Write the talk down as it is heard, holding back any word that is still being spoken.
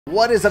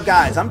What is up,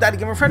 guys? I'm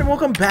DaddyGamerFred and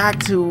welcome back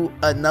to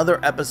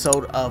another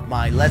episode of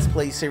my Let's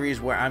Play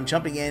series where I'm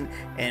jumping in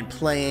and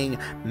playing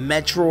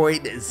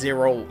Metroid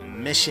Zero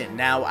Mission.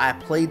 Now, I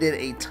played it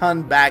a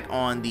ton back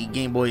on the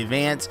Game Boy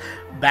Advance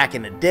back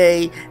in the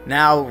day.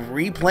 Now,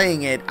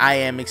 replaying it, I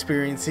am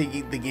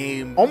experiencing the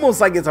game almost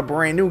like it's a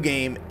brand new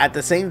game, at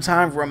the same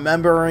time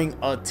remembering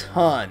a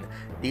ton.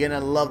 You're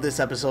gonna love this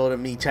episode of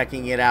me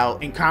checking it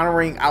out,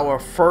 encountering our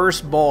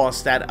first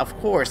boss that, of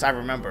course, I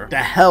remember the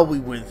hell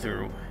we went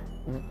through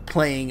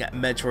playing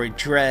Metroid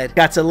Dread.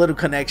 Got a little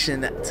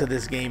connection to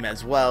this game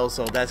as well,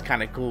 so that's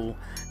kind of cool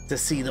to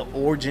see the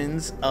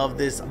origins of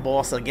this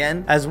boss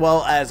again, as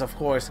well as, of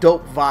course,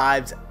 dope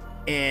vibes,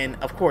 and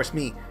of course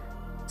me,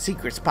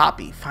 Secrets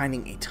Poppy,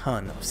 finding a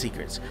ton of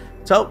secrets.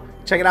 So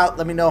check it out,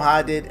 let me know how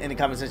I did in the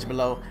comment section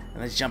below,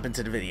 and let's jump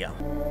into the video.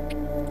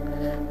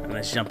 And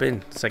let's jump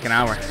in, second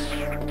hour.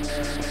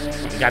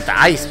 We got the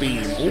ice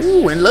beam.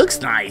 Ooh, it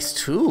looks nice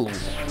too.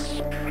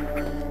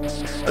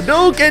 A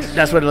Dukin!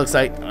 That's what it looks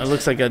like. It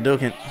looks like a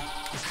Dukin.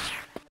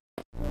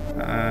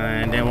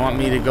 And they want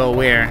me to go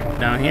where?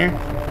 Down here?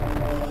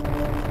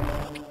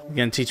 You're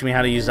gonna teach me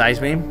how to use Ice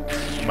Beam?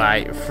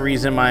 By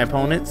freezing my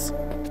opponents?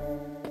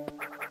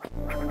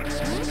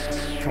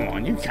 Come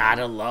on, you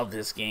gotta love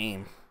this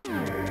game.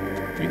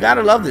 You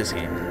gotta love this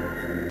game.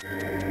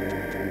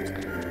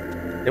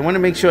 They want to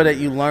make sure that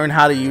you learn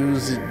how to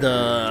use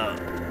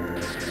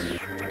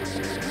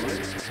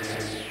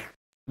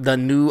the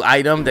new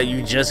item that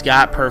you just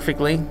got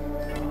perfectly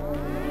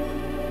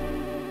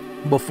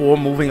before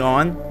moving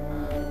on.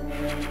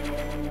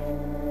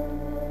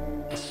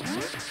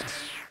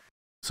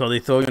 So they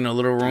throw you in a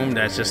little room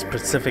that's just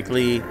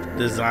specifically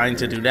designed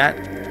to do that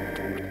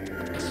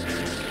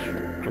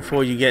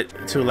before you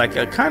get to like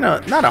a kind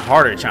of, not a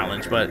harder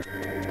challenge, but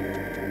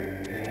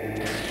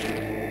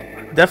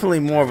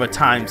definitely more of a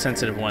time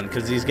sensitive one,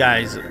 because these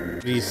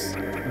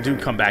do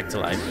come back to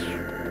life.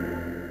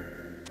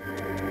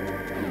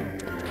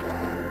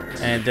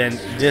 And then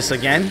this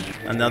again,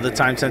 another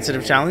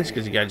time-sensitive challenge,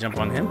 because you gotta jump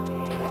on him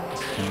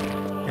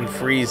and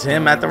freeze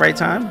him at the right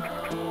time.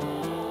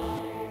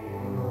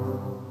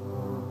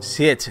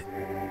 Shit.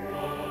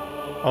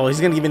 Oh,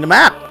 he's gonna give me the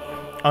map.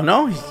 Oh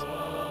no,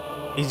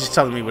 he's just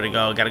telling me where to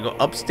go. Gotta go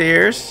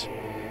upstairs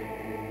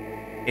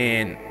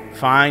and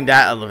find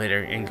that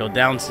elevator and go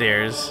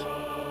downstairs.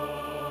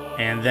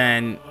 And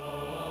then,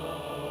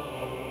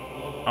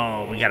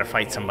 oh, we gotta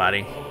fight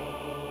somebody.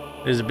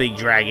 There's a big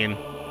dragon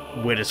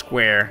with a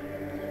square.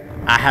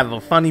 I have a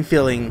funny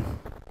feeling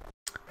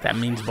that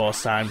means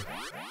boss time.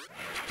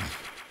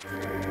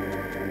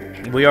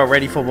 We are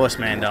ready for boss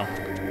man though.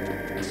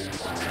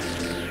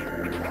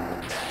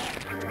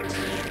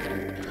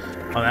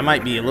 Oh, that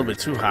might be a little bit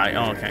too high.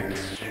 Oh, okay.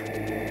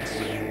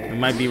 We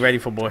might be ready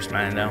for boss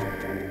man though.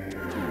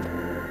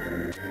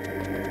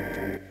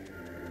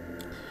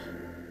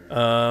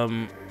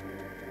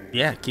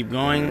 Yeah, keep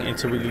going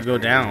until we can go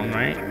down,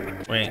 right?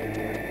 Wait.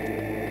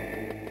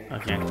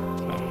 Okay.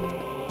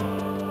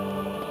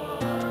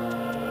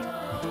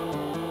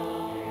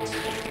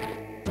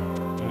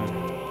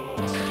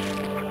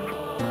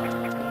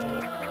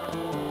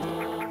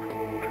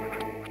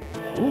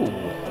 Ooh.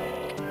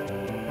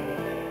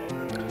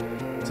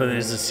 So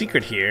there's a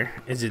secret here.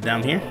 Is it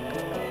down here?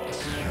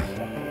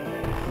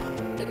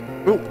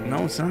 Oh,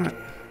 no, it's not.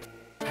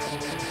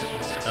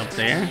 Up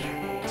there.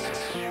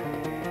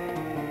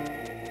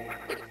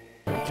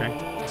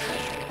 Okay.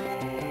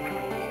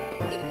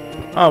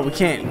 Oh, we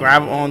can't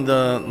grab on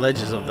the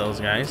ledges of those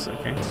guys.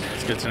 Okay,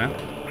 that's good to know.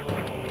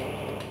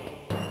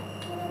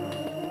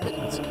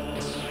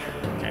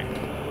 Okay.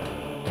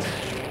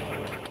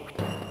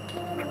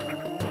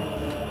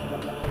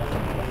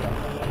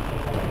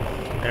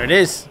 There it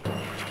is.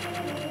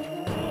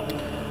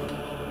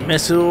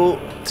 Missile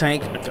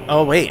tank.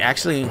 Oh wait,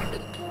 actually,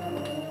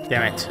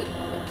 damn it.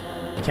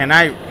 Can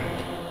I?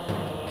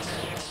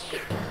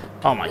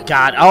 Oh my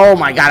god. Oh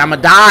my god, I'm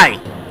gonna die.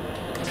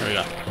 There we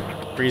go.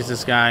 Freeze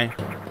this guy.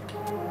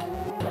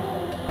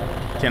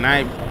 Can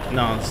I?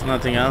 No, it's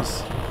nothing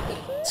else.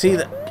 See,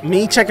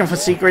 me checking for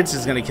secrets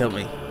is gonna kill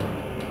me.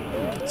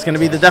 It's gonna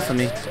be the death of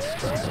me.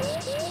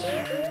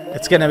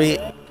 It's gonna be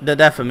the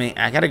death of me.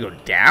 I gotta go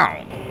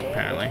down,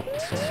 apparently.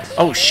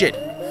 Oh shit.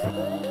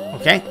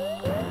 Okay.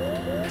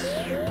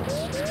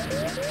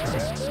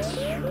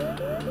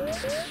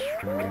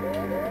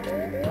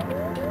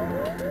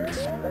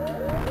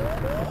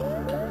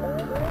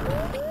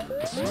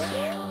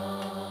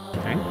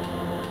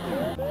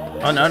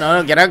 Oh, no, no,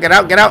 no, get out, get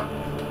out, get out.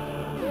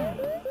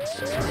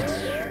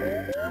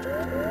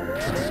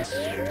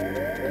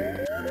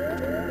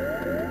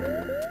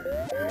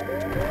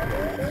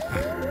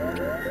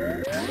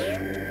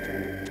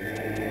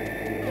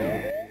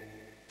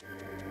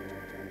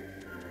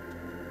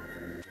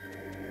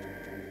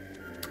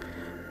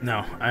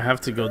 No, I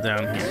have to go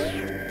down here.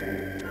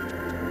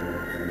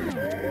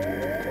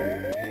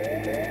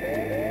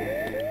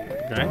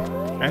 Okay,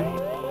 okay.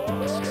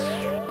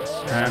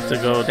 I have to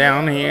go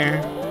down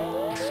here.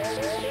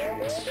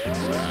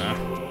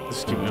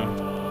 Let's keep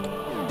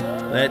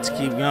going. Let's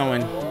keep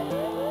going.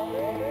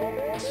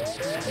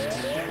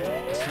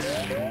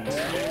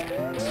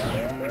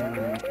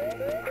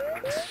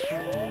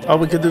 Oh,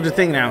 we could do the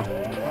thing now.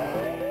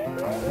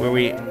 Where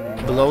we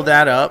blow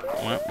that up.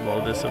 Well,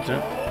 blow this up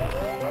too.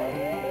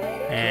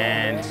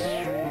 And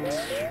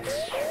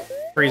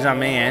freeze our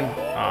man.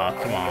 Oh,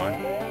 come on.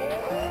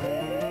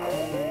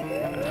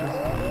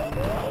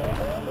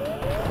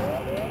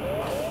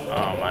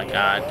 Oh my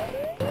god.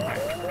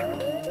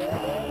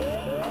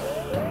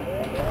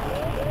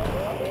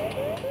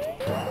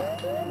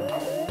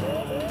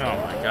 Oh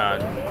my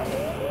god.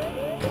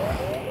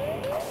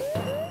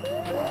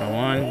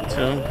 1, 2.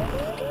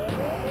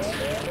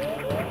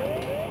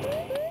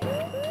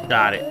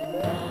 Got it.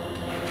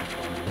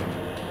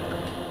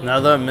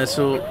 Another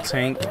missile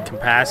tank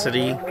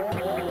capacity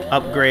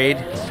upgrade.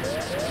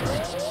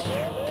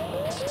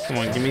 Come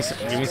on, give me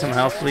some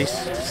health, please.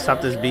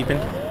 Stop this beeping.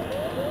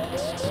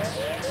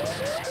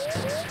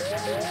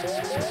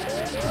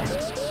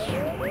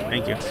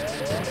 Thank you.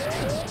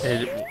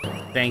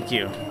 Thank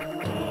you.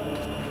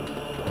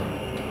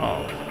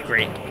 Oh,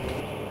 great.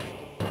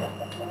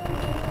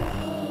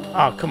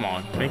 Oh, come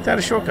on. Make that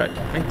a shortcut.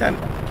 Make that...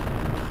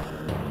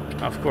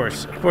 Of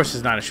course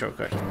it's not a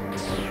shortcut.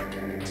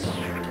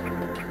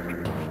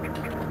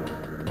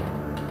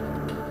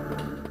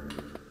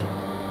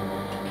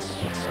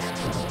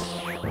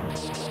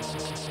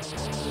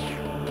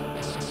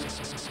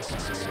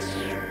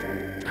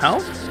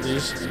 Health?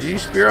 Did you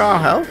spear all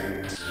health?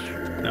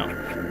 No.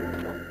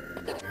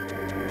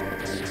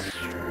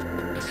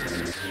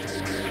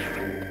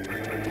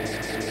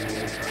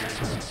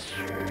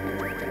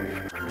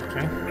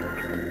 Okay.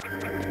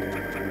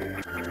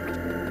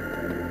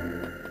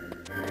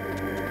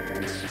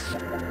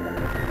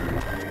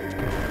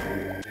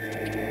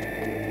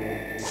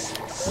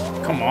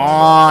 Come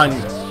on.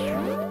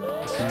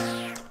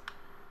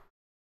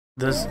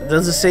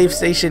 Does the save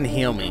station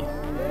heal me?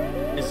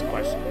 Is the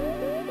question.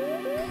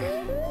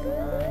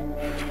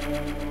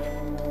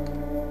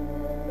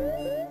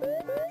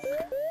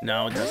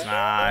 No, it does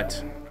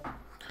not.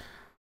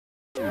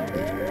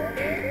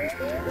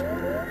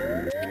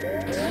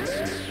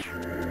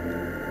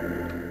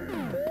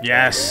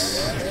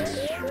 Yes.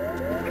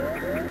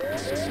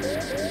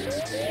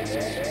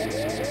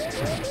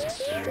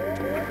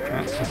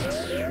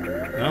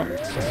 No.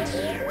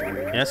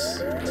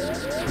 Yes.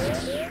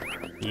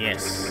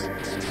 Yes.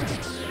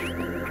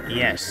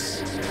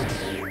 Yes.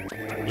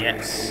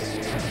 Yes.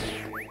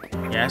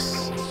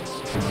 Yes.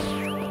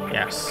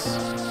 Yes.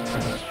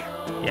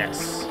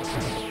 Yes.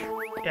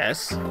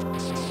 Yes.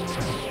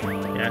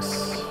 Yes.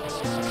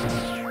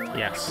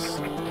 Yes.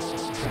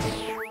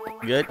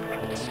 Good.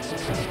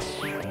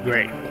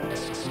 Great.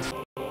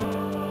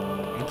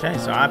 Okay,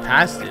 so I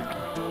passed it.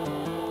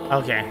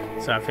 Okay,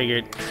 so I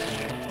figured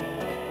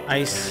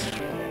ice,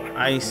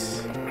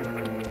 ice,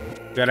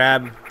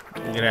 grab,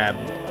 grab,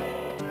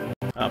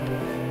 up.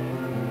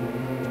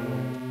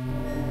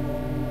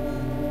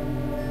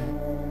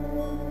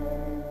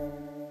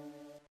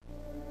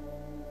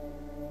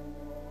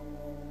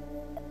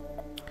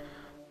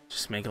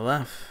 Just make a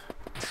left.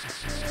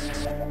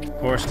 Of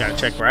course, gotta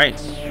check right,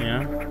 you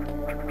know?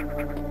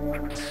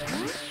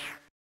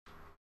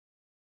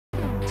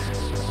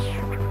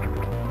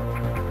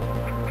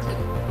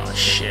 Oh,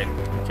 shit.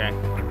 Okay.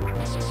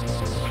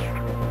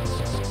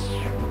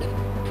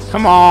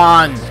 Come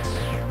on!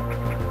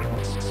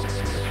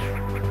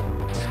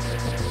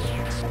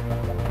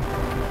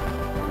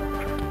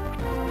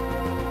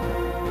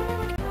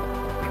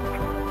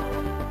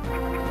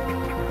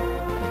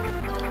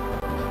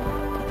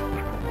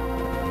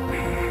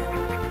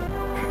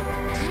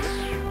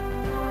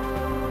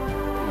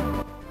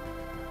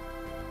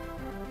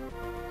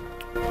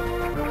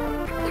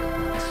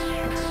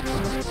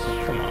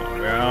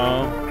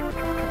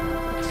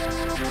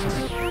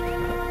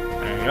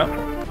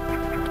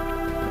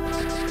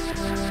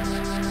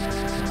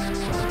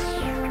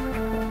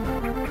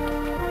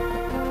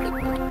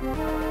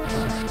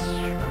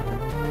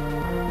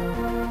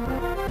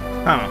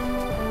 Huh.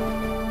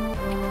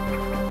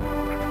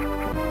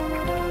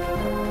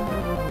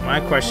 My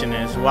question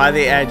is, why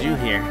they add you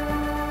here?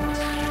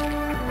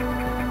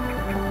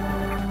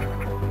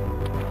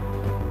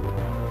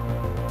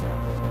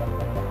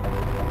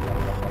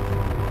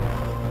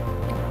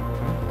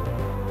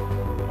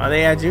 Why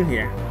they add you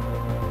here?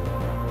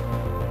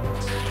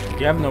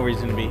 You have no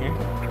reason to be here.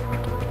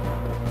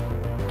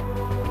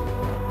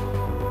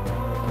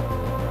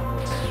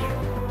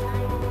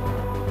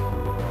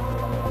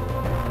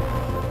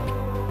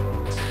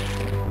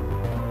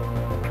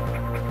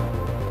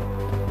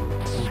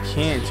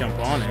 Can't jump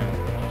on him.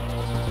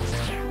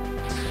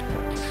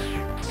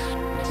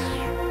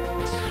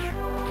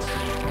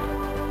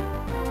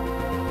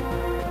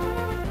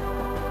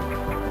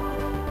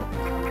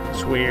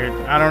 It's weird.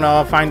 I don't know.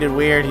 I find it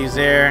weird. He's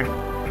there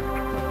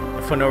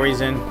for no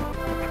reason.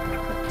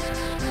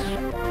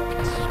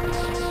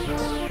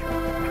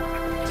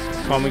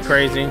 Call me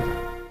crazy.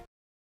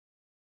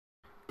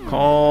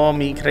 Call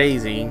me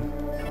crazy.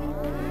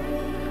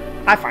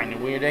 I find it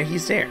weird that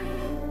he's there.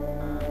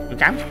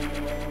 Okay.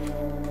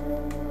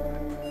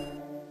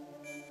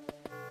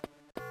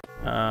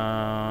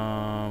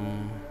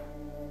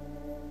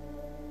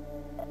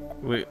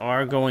 We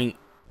are going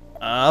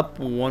up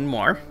one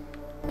more.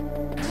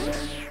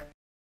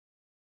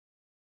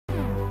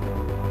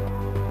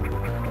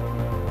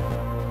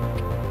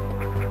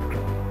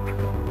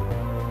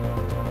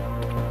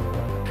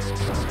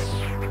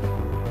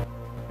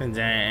 And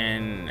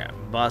then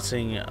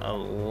busing a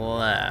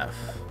left.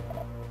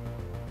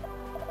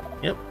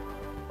 Yep,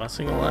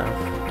 busing a left.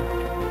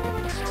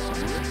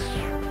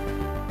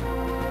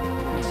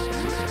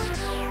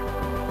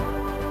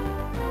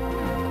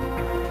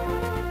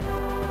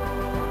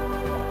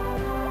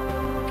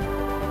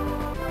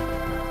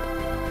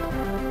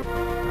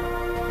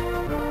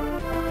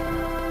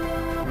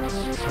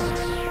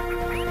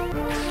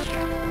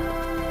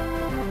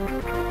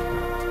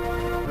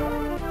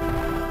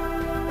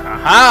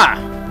 Aha!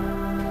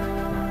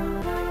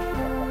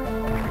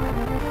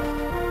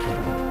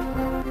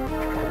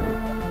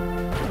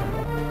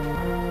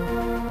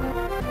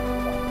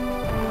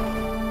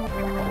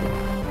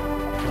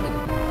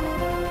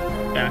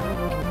 Yeah.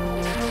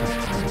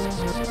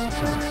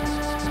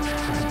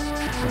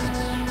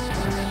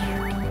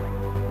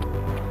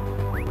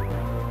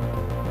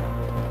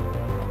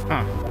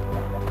 Huh.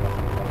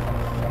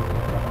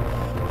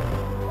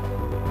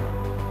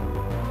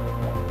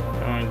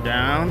 Going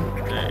down.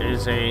 There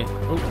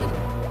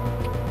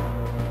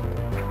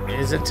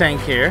is a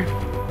tank here.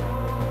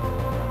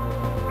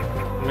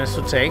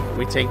 Missile tank.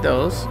 We take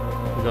those.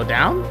 We go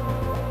down.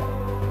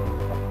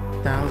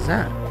 What the hell is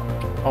that?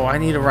 Oh, I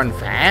need to run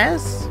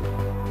fast?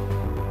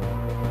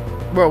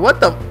 Bro, what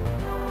the?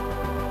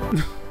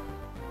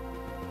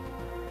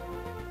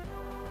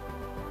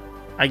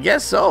 I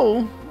guess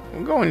so.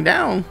 I'm going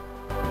down.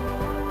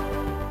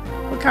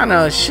 What kind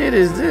of shit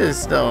is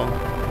this, though?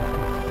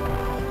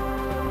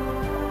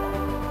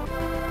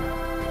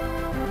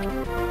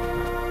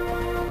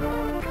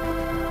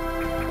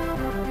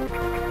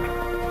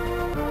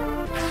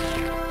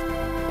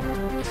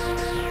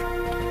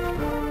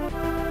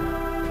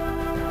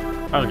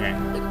 Okay.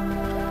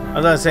 I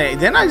was gonna say,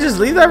 didn't I just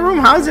leave that room?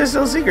 How is it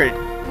still a secret?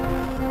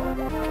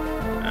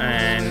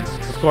 And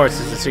of course,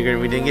 it's a secret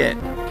we didn't get.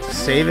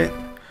 Save it.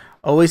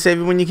 Always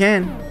save it when you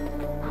can.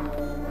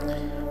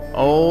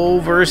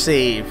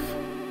 Oversave.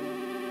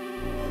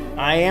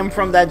 I am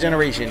from that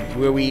generation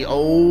where we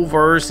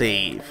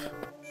oversave.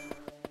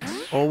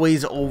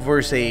 Always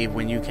oversave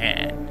when you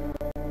can.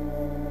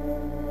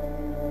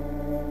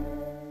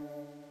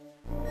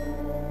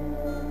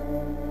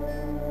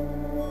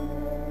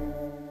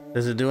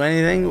 Does it do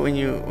anything when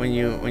you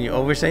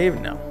oversave?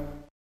 No.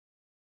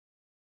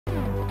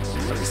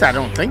 At least I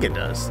don't think it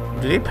does.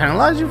 Do they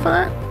penalize you for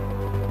that?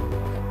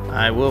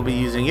 I will be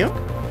using you.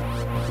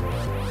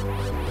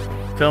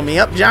 Fill me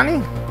up,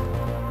 Johnny.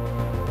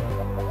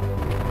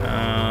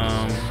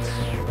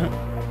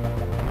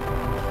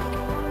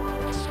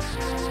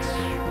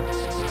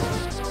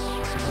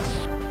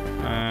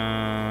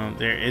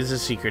 There is a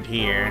secret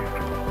here.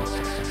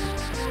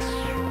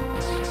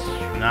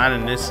 Not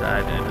in this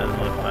side, it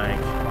doesn't look like.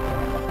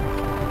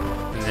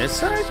 This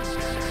side?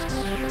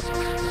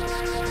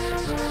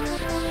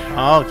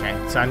 Oh, okay,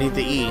 so I need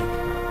the E.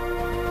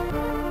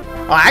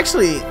 Oh,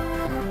 actually,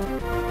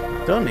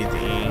 don't need the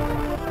E.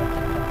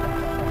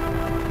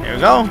 There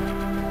we go.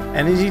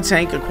 Energy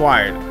tank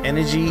acquired.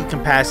 Energy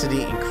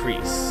capacity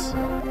increase.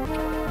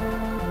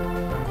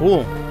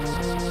 Cool.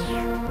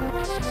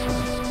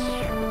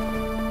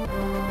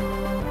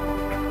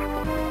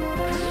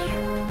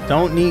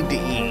 Don't need the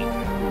E.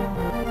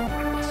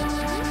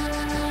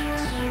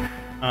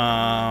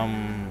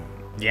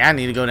 Yeah, I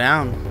need to go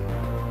down.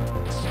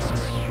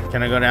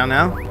 Can I go down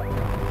now?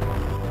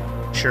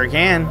 Sure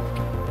can.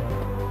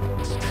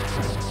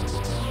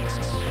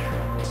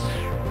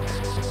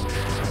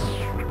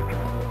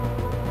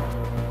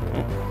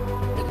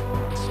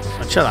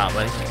 Oh, chill out,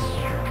 buddy.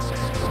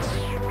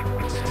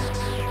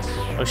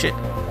 Oh shit.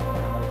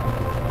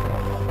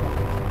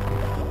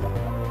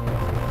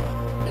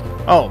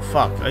 Oh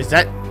fuck. Is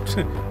that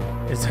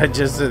is that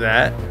just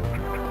that?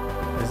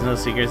 There's no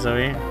secrets over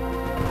here?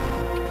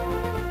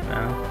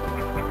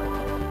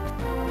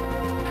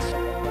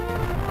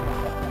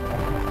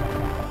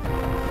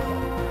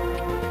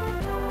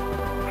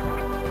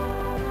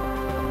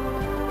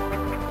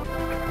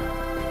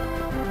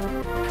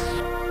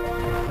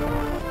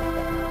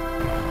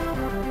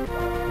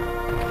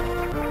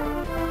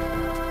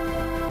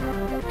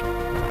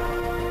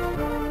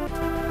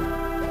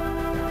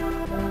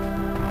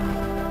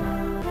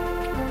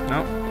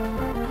 No.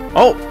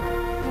 Oh!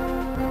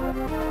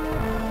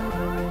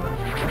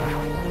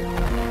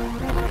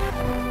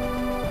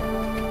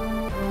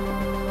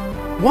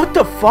 What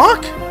the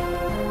fuck?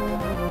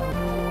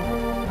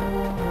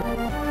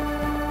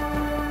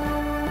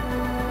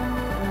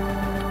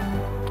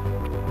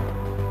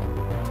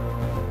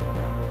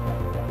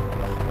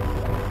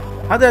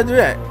 How did I do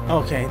that?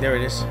 Okay, there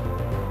it is.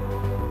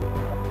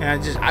 And I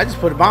just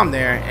put a bomb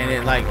there and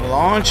it like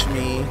launched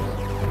me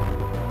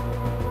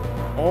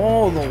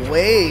all the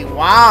way.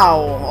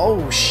 Wow.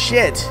 Oh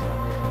shit.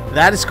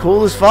 That is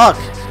cool as fuck.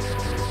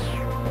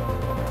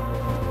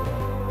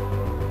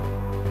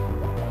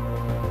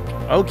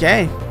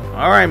 Okay.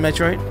 Alright,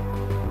 Metroid.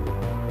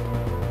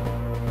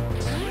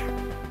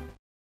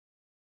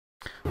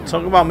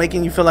 Talk about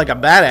making you feel like a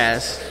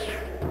badass.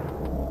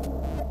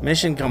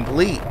 Mission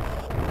complete.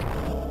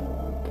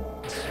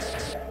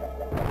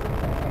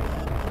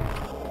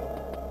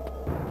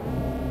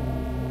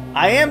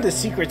 I am the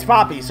secrets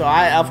Poppy, so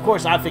of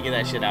course I figure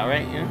that shit out,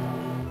 right? Yeah.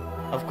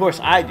 Of course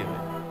I do it.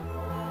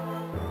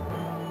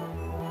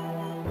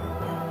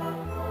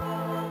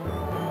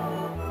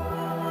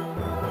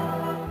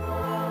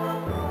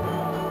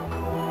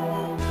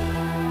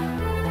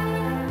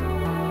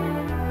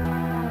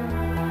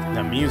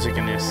 The music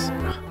in this,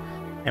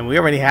 and we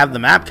already have the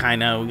map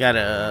kinda. We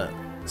gotta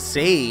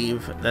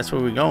save. That's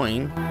where we're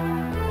going.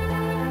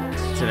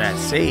 To that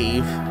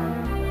save.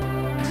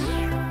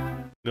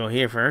 Go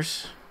here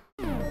first.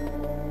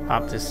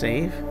 Pop the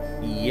save.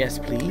 Yes,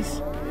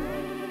 please.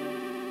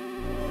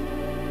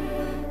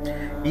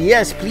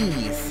 Yes,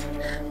 please.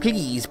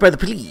 Please, brother,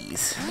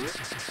 please.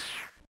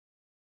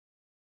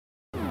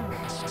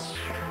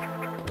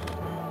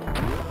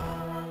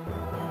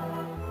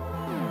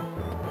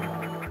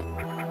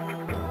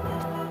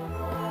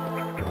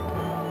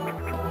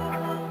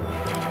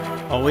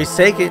 Always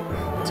take it.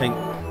 I'm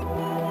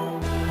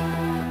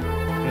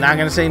not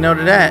gonna say no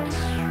to that.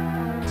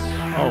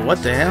 Oh,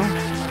 what the hell?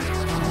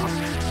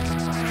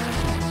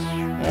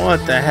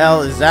 What the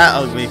hell is that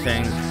ugly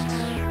thing?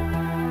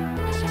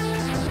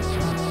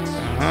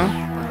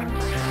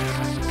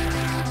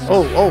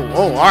 Oh,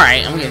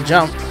 alright, I'm getting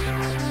jumped.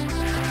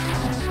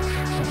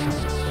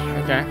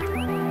 Okay.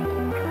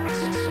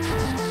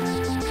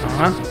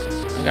 I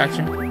got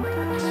you.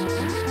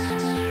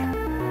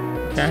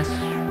 Okay.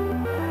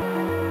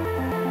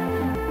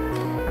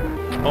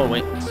 Oh,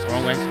 wait,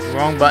 wrong way,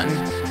 wrong button.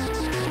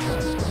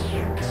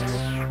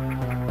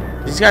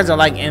 These guys are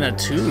like in a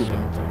tube.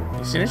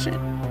 You see this shit?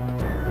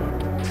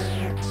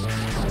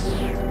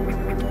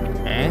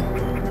 Okay.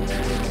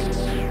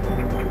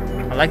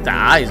 I like the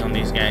eyes on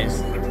these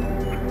guys.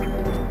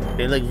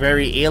 They look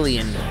very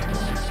alien.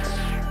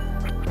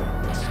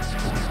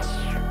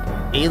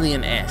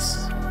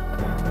 Alien-esque.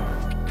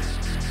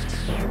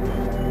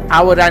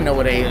 How would I know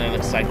what an alien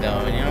looks like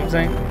though? You know what I'm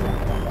saying?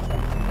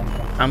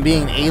 I'm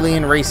being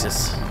alien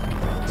racist.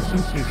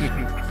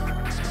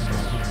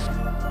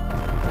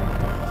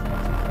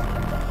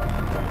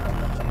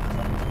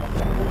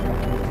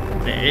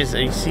 There is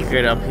a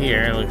secret up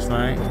here, it looks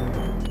like.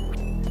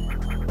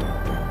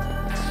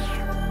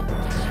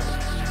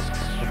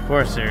 Of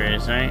course there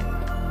is, right?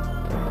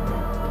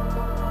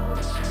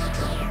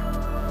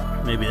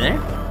 Maybe there?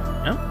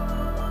 No?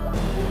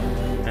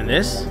 And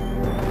this?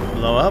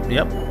 Blow up,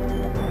 yep.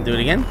 And do it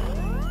again.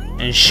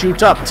 And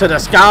shoot up to the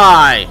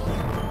sky!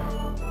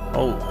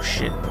 Oh,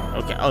 shit.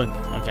 Okay, oh,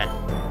 okay.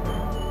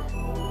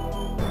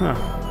 Huh.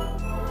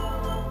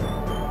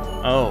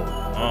 Oh,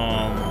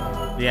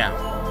 yeah.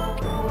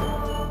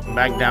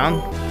 Back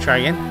down. Try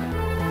again.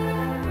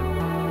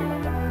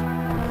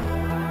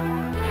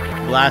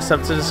 Blast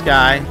up to the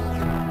sky.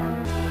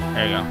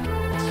 There you go.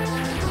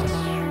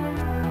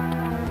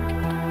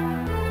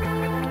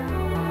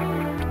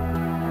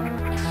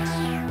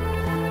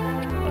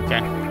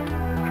 Okay.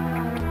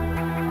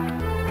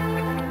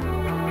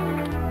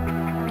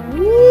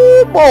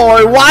 Woo,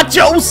 boy, watch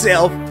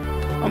yourself.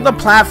 I'm the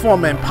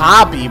platforming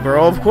Poppy,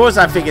 bro. Of course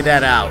I figured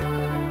that out.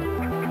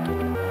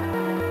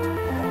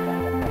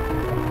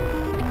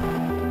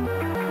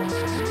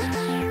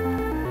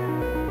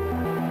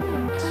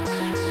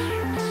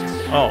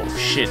 Oh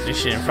shit, this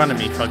shit in front of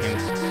me fucking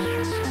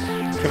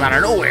came out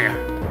of nowhere.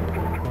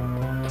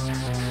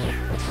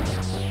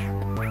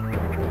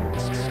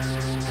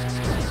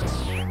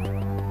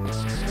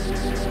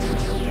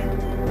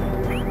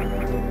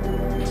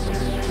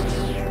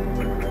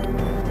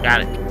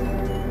 Got it.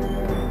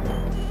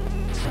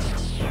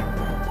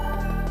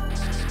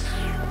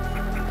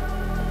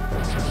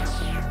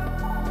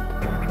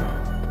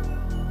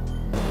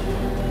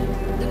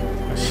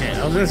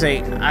 I was gonna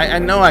say, I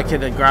know I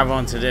could grab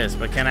onto this,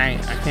 but can I?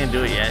 I can't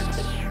do it yet.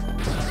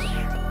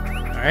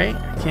 Alright,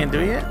 I can't do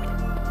it yet?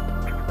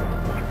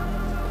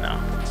 No.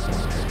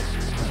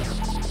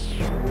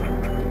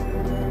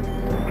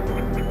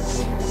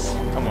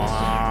 Come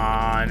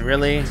on,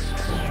 really?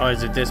 Oh,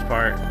 is it this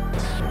part?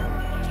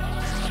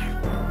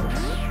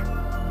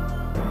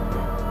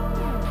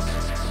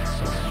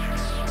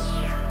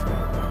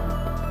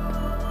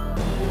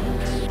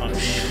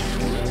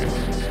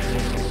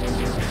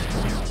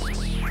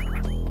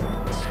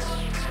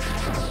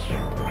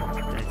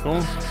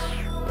 Cool.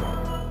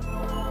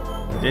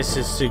 This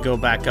is to go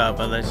back up,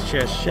 but let's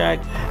just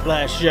check.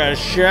 Let's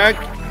just check.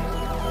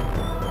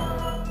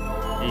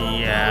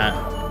 Yeah.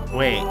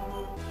 Wait.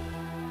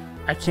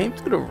 I came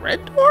through the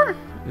red door?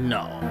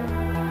 No.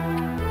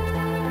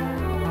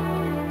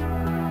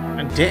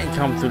 I didn't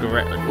come through the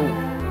red. Ooh.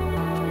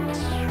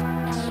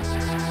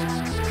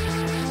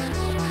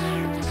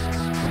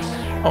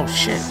 Oh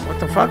shit. What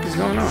the fuck is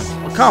going on?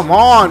 Oh, come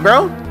on,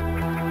 bro.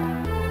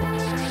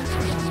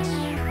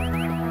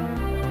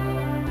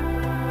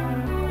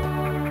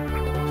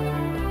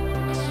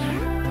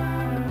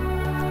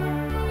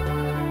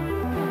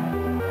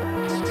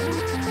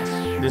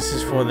 This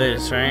is for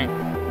this, right?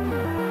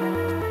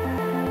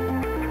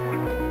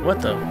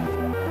 What the?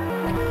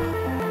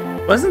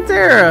 Wasn't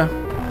there a...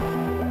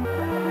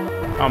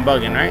 I'm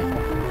bugging, right?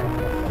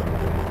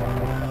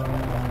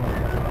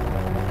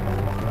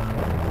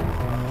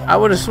 I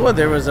would have swore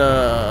there was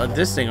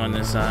this thing on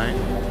this side.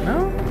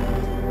 No?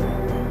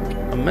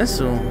 A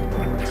missile.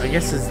 I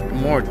guess it's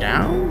more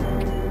down?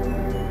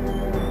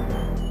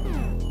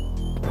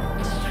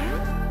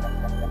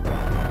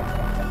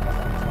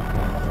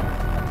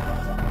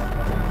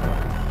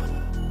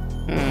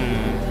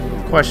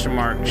 Question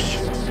marks.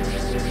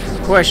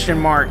 Question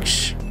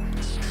marks.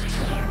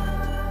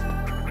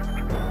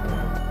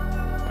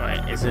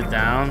 Wait, is it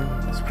down?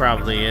 This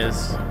probably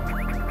is.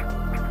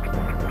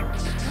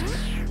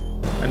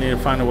 I need to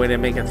find a way to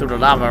make it through the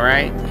lava,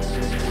 right?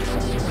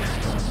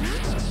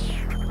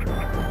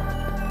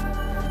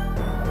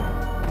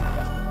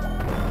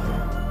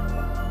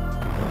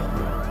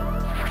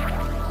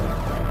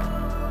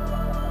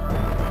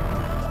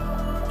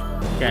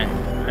 Okay,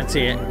 I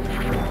see it.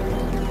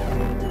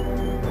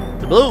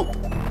 The blue.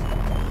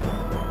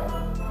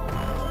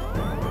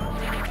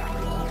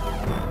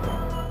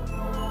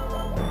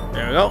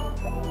 There we go.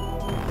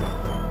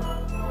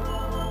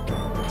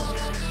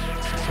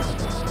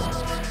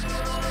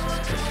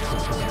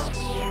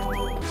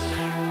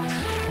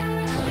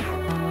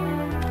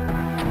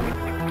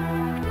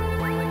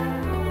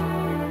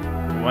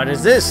 What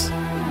is this?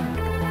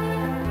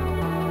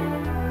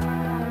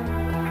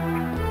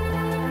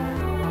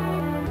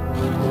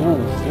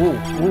 Ooh, ooh,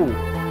 ooh.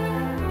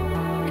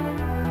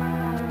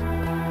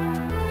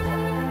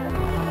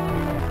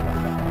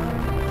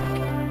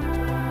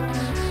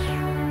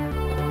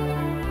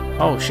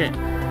 Oh shit.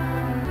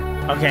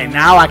 Okay,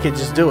 now I can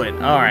just do it.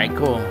 Alright,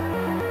 cool.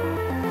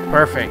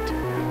 Perfect.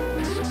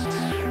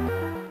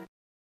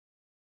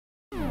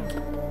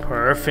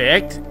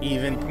 Perfect.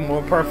 Even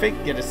more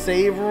perfect. Get a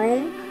save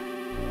room.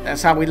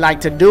 That's how we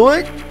like to do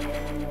it.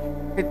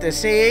 Hit the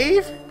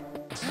save.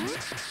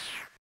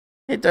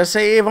 Hit the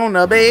save on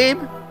the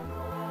babe.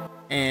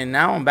 And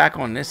now I'm back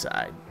on this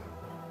side.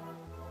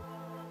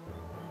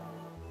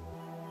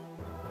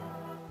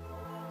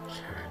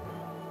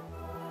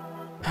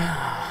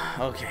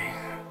 Okay.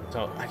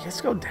 So I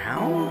guess go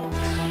down.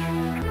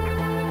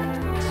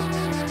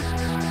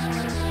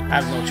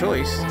 I have no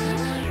choice.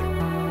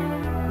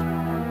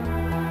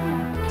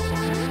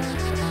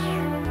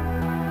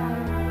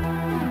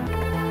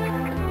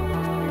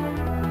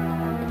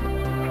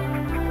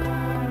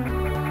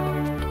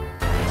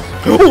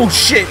 Oh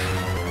shit!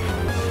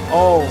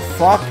 Oh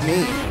fuck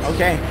me.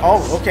 Okay.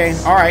 Oh, okay.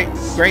 Alright.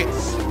 Great.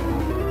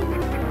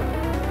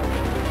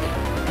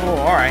 Oh,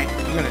 alright.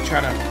 I'm gonna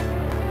try to...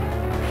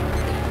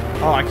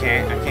 Oh, I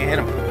can't hit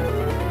him.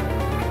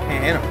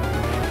 Can't hit him.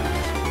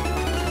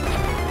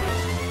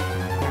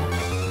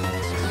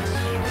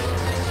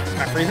 Can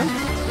I freeze him?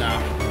 No.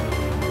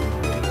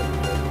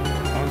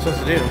 What am I supposed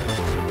to do?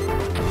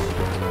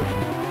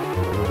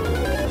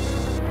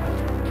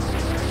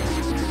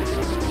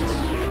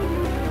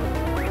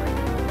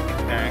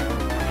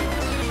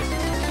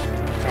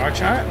 Charge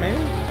shot, maybe?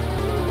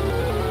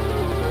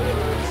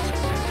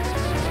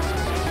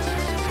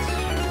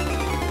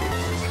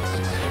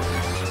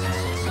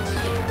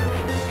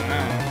 No.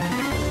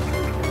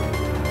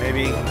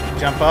 Maybe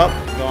jump up,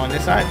 go on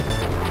this side.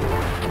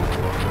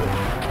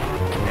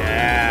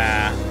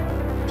 Yeah.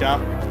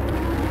 Jump.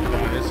 Go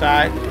on this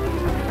side.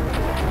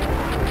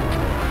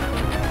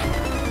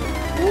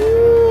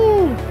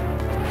 Woo!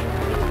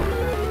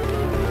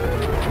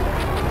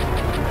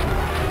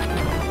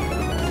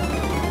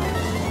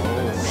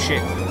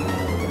 Shit.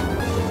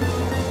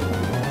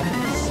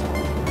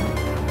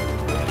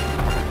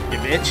 You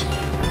bitch.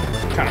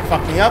 Trying to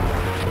fuck me up?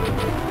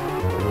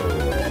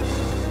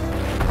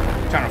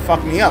 Trying to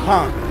fuck me up,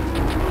 huh?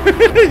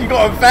 You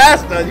going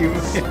faster, you.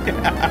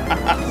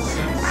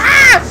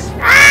 Ah!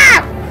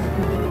 Ah!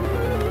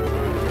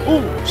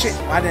 Oh shit,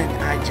 why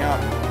didn't I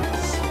jump?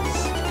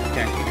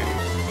 Okay,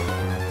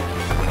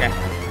 okay.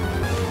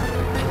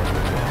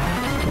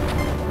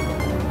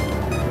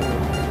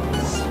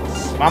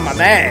 Mama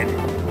mad.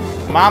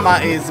 Mama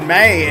is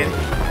mad.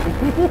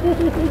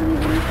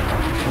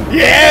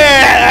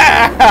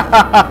 Yeah!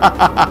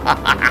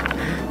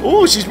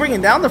 Oh, she's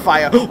bringing down the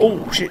fire.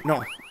 Oh, shit,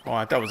 no. Oh,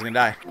 I thought I was gonna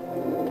die.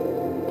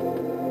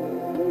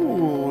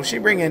 Ooh, she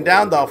bringing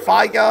down the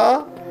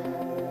fire.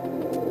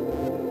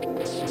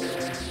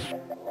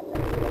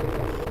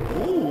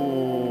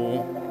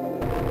 Ooh.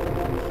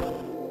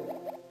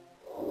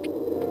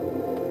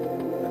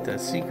 Let the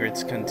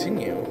secrets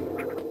continue.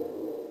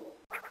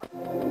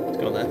 Let's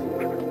go left.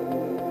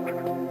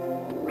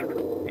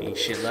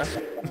 Shit left.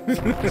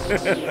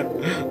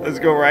 Let's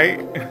go right.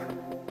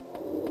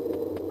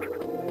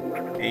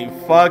 Ain't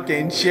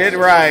fucking shit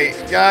right.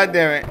 God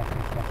damn it.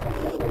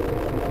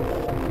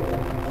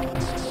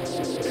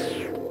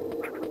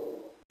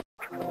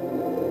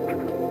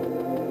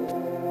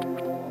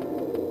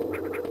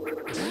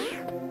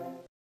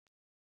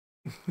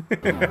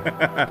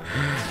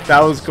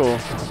 That was cool.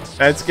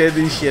 That scared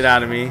the shit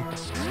out of me.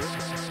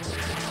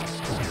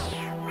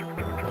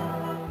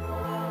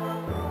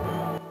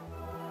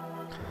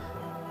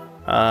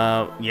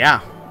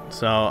 Yeah.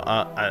 So,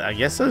 I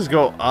guess let's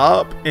go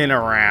up and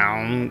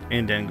around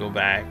and then go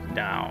back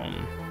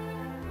down.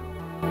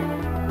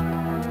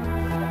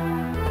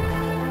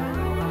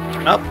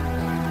 Up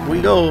we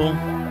go.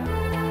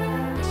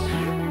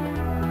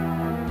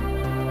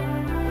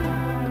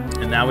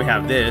 And now we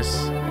have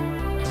this. We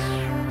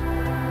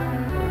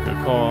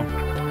could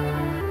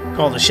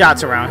call the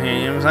shots around here,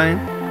 you know what I'm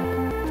saying?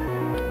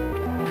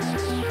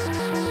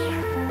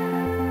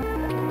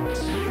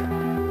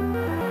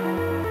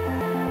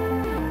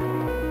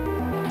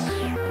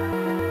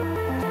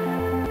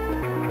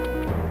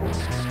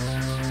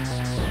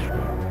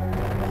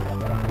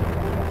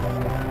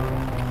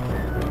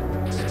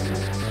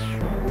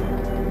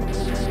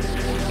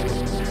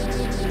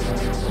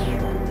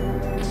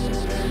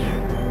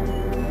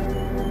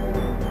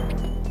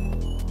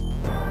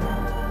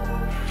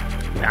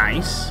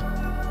 Nice.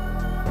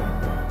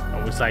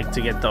 Always like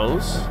to get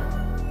those.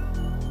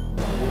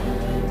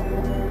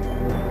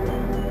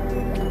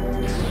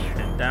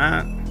 And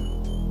that.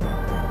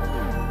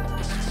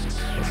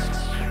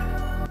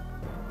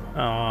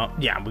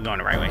 Yeah, we're going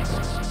the right way.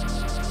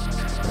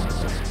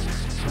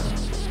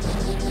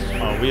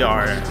 Oh, we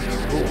are.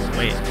 Ooh,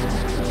 wait.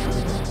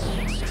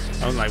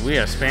 I was like, we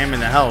are spamming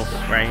the health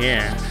right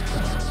here.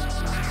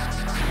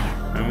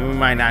 I mean, we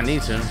might not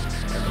need to.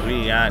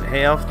 We got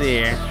health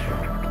there.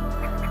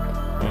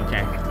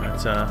 Okay,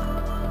 let's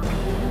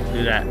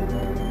do that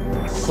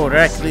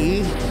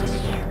correctly.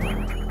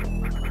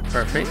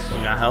 Perfect.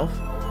 We got health.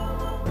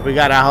 We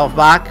got our health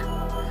back.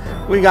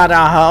 We got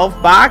our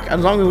health back. As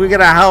long as we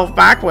get our health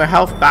back, we're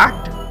health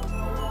backed.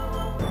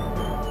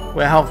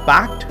 We're health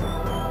backed.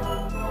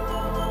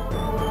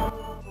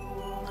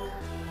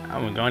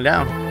 And we're going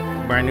down.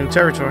 Brand new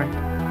territory.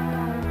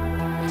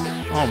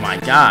 Oh my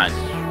god.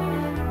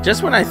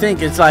 Just when I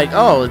think it's like,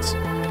 oh, it's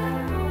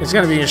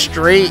gonna be a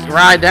straight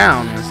ride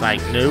down. It's like,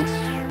 nope.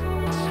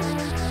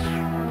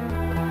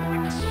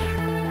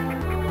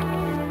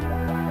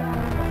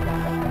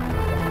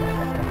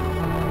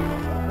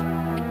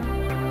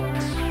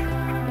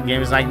 The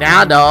game is like,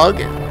 nah, dog.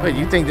 What,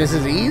 you think this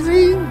is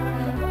easy?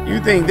 You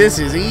think this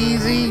is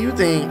easy? You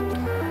think?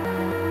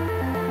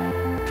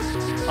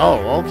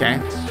 Oh, okay.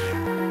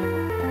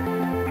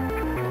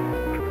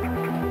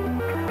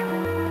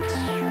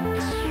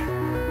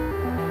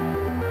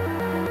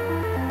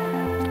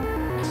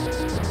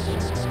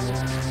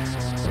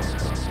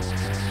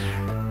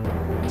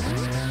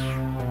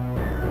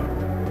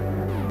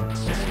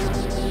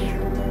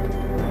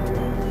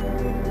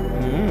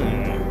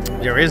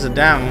 There is a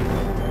down.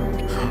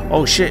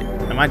 Oh shit,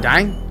 am I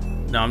dying?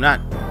 No, I'm not.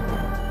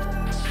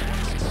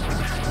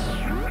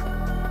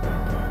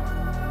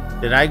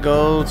 Did I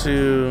go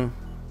to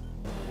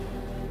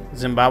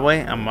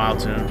Zimbabwe? I'm about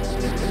to.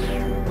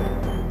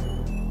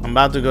 I'm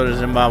about to go to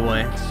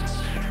Zimbabwe.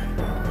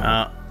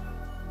 I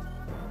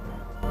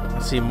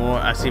see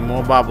more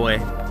Zimbabwe.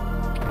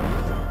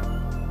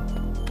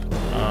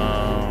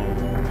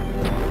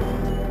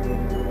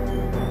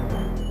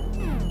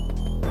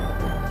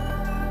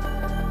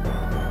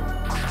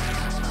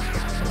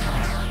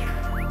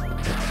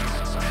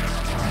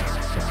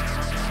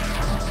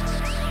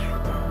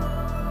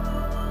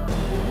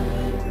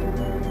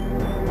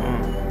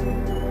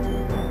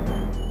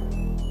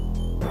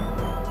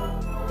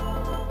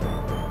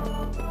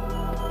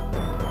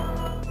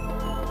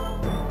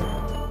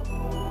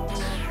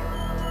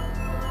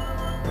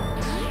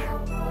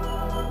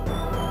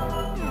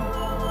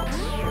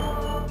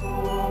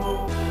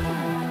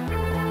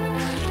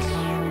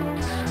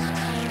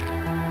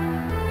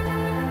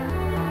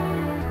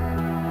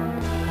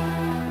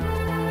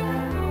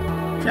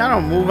 Y'all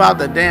don't move out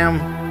the damn.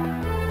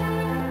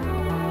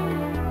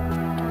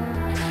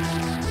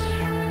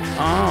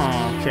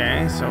 Oh,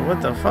 okay. So what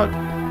the fuck?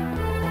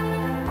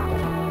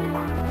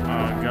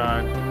 Oh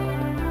god.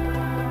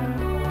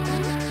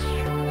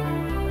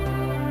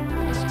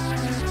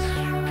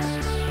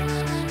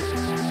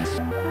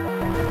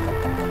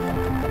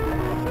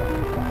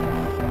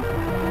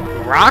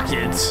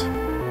 Rockets?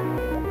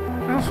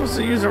 I'm supposed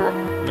to use a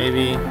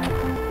maybe.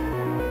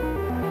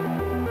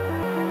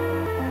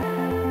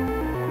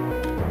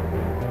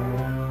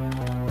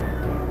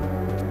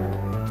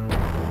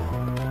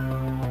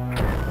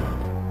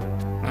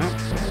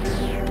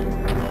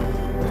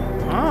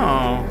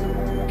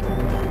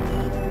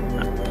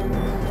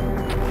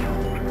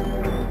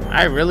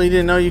 I really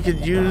didn't know you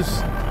could use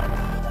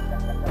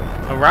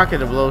a rocket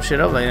to blow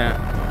shit up like that.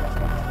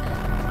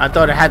 I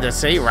thought it had to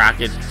say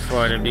rocket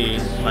for it to be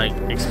like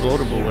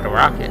explodable with a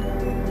rocket.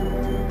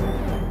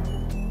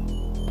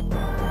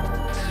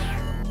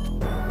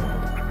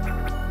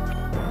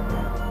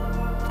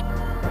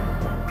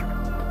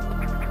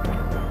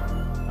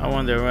 I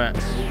wonder what,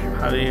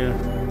 how do you,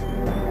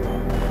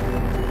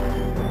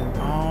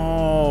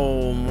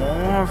 oh,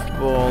 morph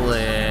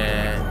bullet.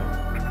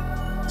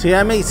 See,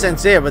 that made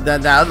sense there, but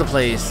then that other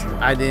place,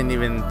 I didn't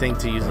even think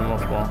to use the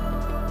morph ball.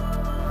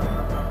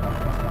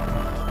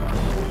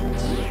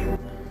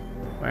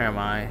 Where am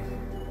I?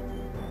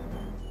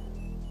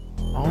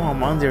 Oh,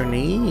 I'm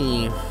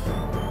underneath.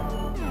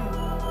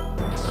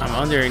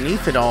 I'm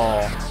underneath it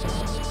all.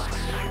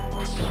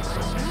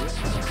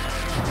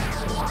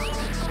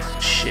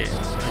 Shit.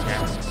 Okay.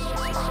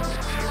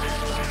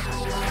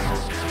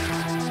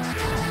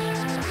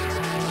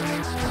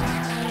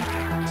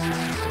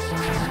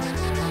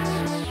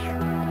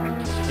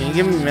 Can you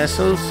give me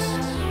missiles?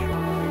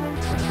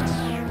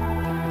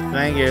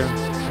 Thank you.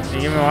 Can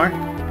you give me more?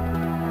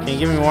 Can you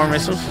give me more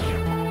missiles?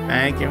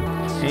 Thank you.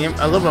 Can you give me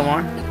a little bit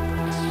more?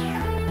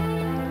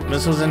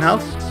 Missiles and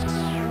health?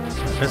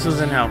 Missiles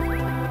and health.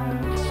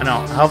 I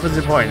know, health is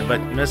important,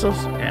 but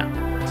missiles? Yeah.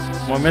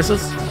 More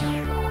missiles?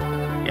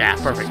 Yeah,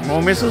 perfect.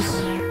 More missiles?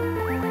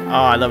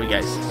 Oh, I love you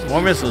guys.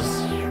 More missiles.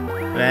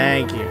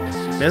 Thank you.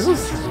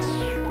 Missiles?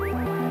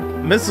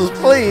 Missiles,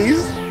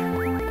 please.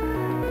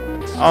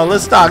 Oh,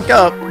 let's stock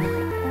up.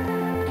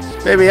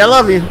 Baby, I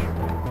love you.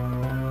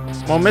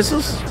 More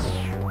missiles?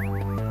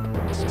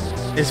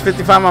 Is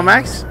 55 my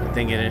max? I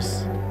think it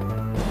is.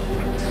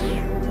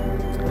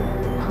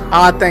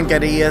 I think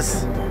it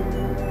is.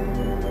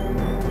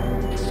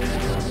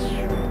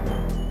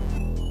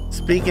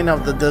 Speaking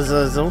of the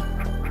dizzle.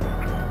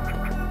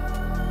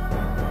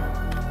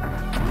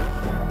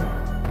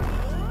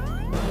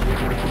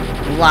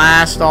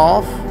 Blast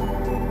off.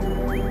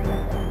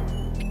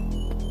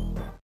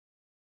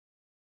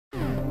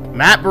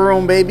 Map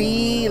room,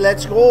 baby.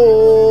 Let's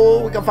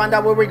go. We can find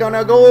out where we're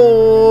gonna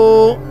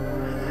go.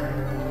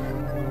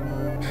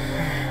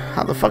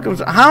 How the fuck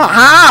was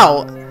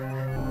how?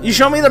 You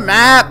show me the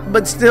map,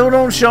 but still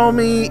don't show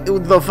me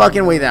the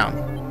fucking way down.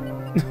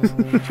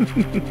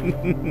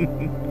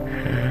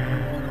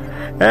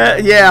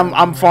 Yeah,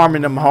 I'm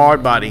farming them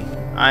hard body.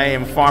 I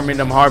am farming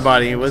them hard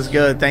body. It was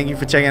good. Thank you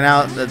for checking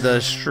out the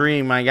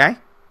stream, my guy.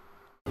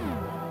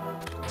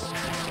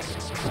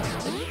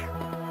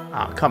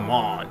 Oh, come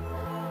on.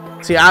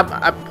 See,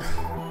 I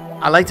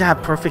like to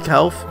have perfect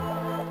health,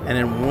 and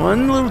then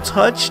one little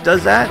touch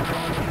does that.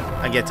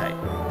 I get tight.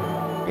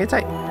 I get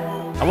tight.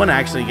 I want to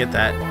actually get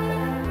that.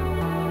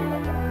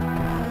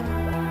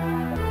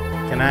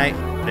 Can I?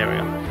 There we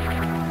go.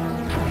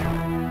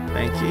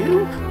 Thank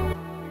you.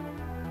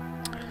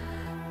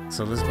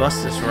 So let's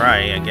bust this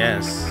right, I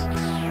guess.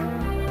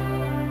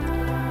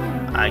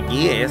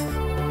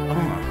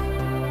 Oh.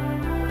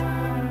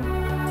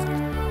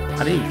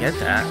 How do you get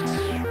that?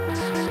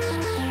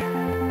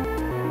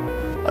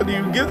 How do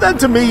you give that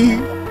to me?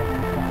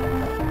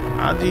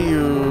 How do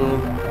you...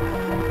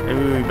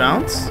 Maybe we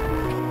bounce?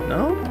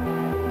 No?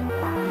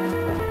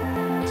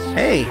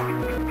 Hey!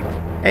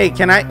 Hey,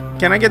 can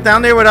I get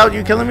down there without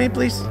you killing me,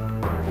 please?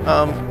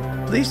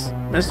 Please,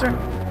 mister?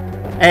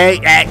 Hey,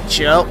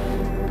 chill.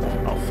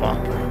 Oh, fuck.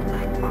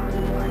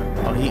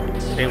 Oh,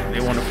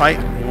 they want to fight?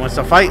 He wants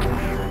to fight?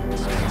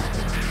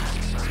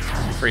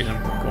 Freeze him.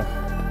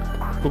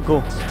 Cool.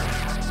 Cool.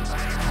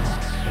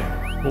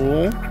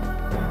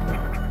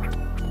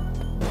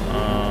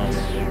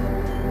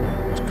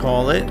 Let's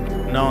call it.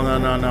 No.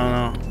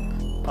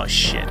 Oh,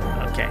 shit.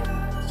 Okay.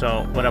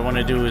 So, what I want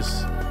to do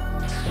is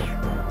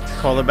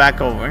call it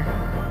back over.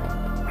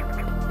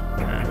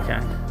 Okay.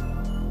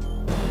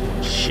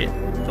 Shit.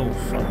 Oh,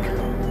 fuck.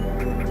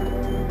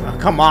 Oh,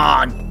 come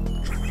on.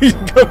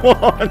 Come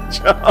on,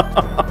 jump.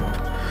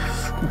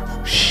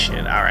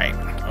 Shit. Alright.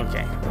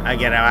 Okay. I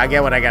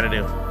get what I gotta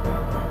do.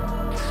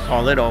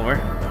 Call it over.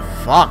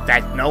 Fuck.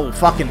 That no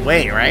fucking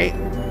way, right?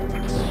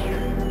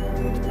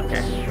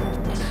 Okay.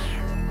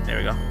 There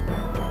we go.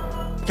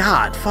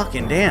 God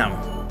fucking damn.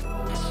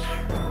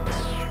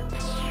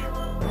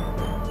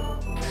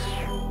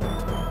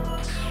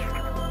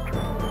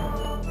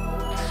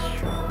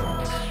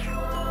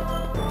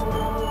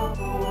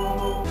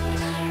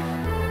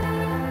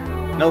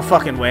 No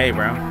fucking way,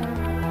 bro.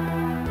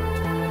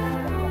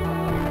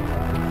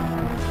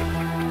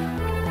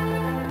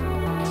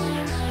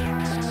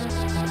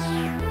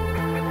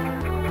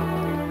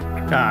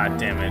 God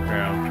damn it,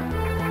 bro.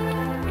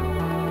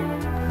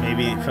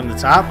 Maybe from the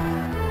top?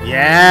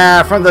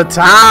 Yeah, from the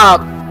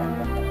top.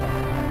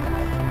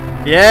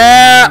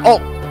 Yeah. Oh,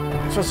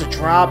 I'm supposed to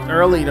drop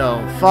early though.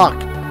 Fuck.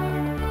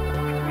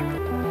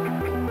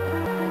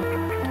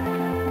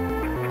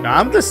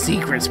 I'm the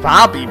secrets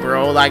poppy,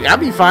 bro. Like, I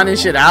be finding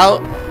shit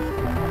out.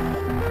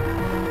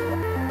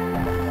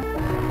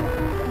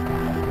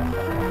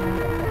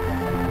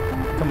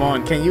 Come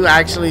on, can you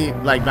actually,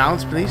 like,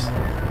 bounce, please?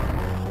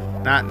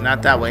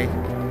 Not that way.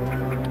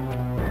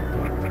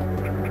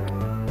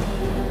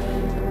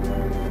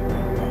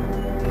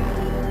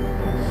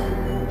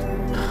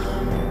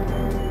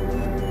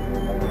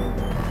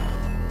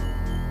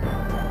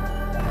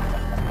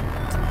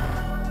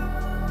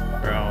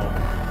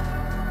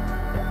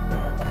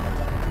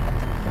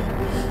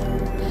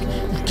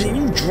 Can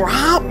you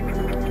drop?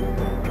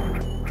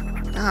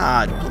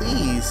 God,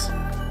 please.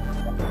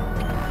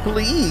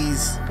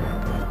 Please.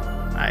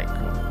 Alright,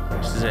 cool.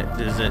 This is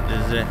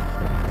it.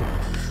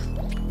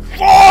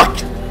 Fuck!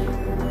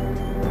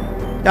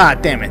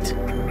 God damn it.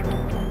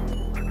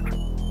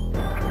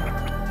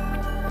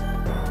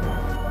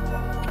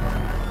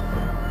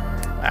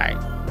 Alright,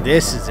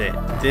 this is it.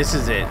 This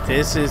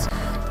is...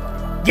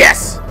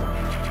 Yes!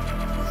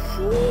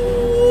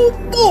 Ooh,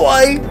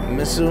 boy.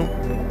 Missile.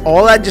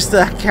 All that just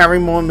to carry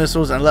more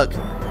missiles. And look,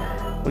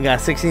 we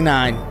got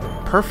 69.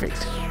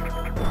 Perfect.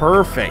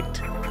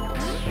 Perfect.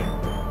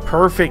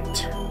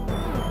 Perfect.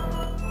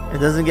 It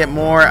doesn't get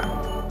more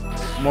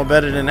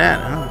better than that,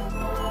 huh?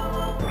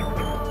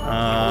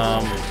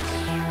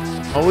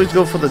 Always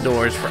go for the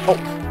doors for. Oh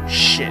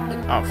shit.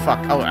 Oh fuck.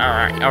 Oh,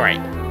 alright, alright.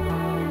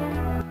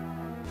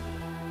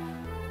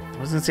 I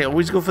was gonna say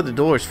always go for the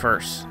doors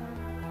first.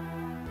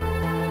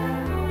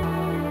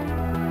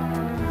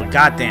 But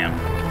goddamn,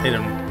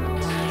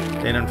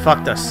 they done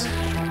fucked us.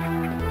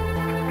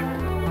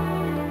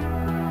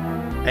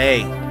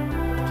 Hey,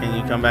 can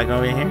you come back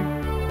over here?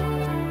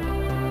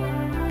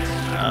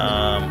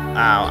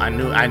 Ow, I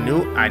knew it.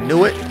 I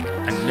knew it.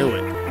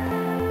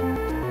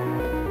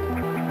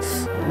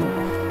 Ooh,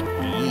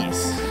 yes.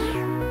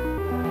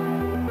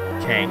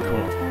 Okay,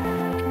 cool.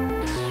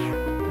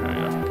 There we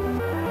go.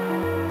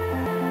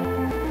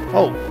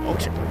 Oh,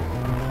 okay.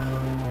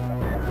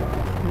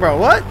 Bro,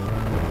 what?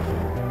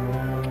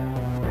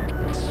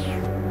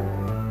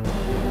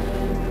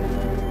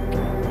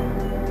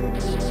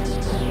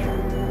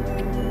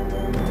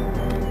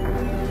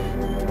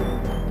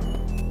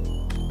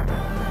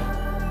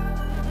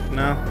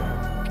 No.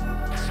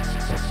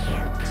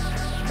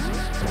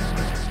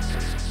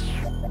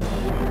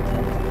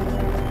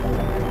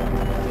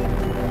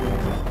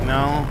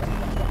 No.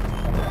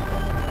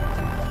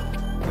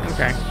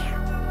 Okay.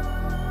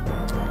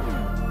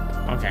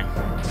 Okay.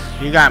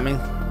 You got me.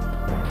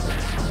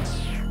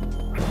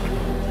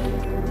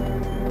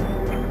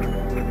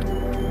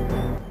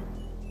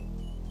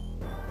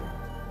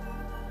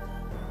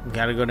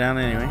 Gotta go down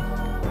anyway.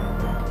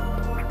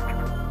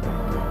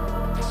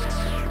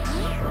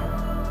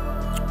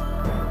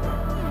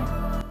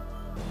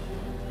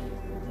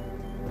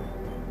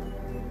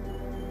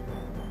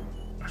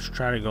 Let's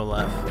try to go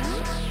left.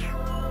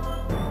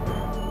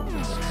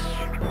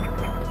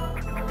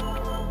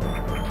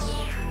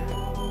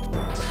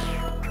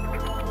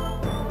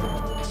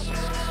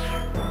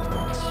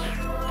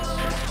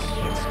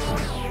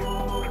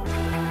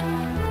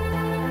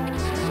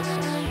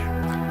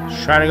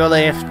 Let's try to go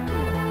left.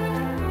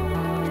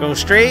 Go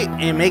straight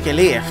and make a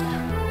left.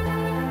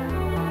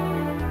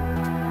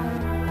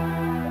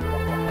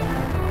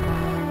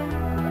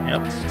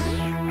 Yep.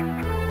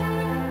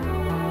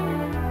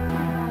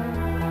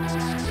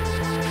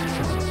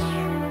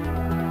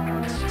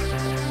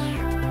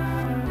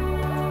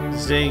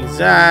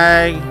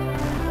 Zigzag.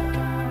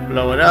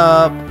 Blow it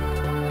up.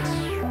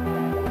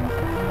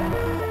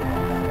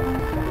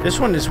 This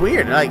one is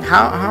weird. Like,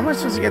 how am I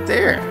supposed to get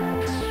there?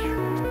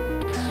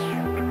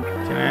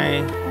 Can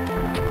I?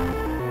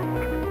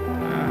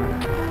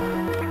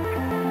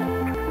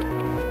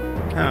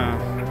 Oh.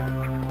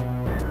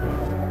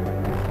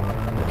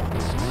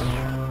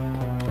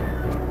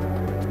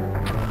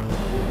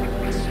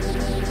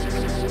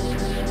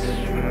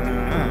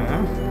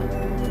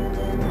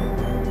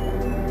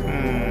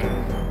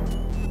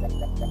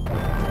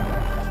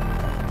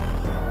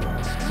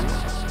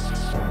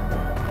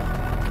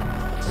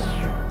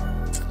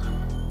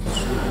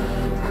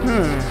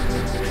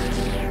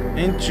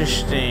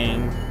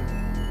 Interesting.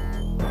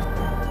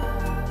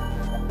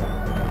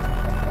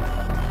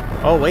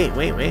 Oh, wait.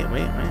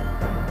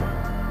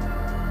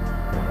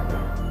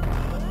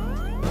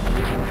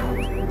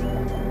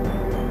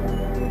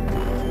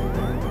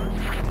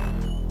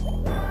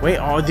 Wait,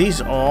 are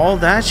these all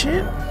that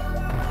shit?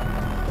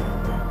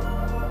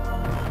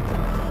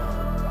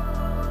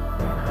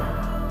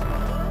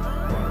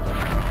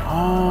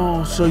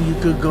 Oh, so you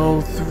could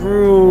go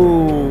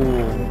through.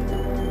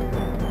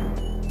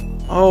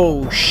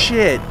 Oh,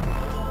 shit.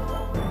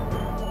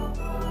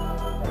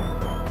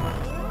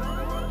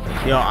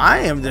 Yo, I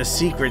am the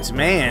secrets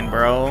man,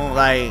 bro.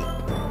 Like...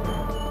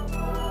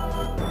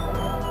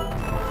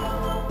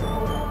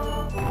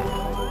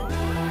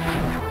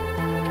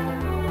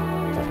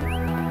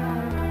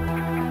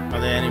 Are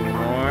there any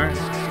more?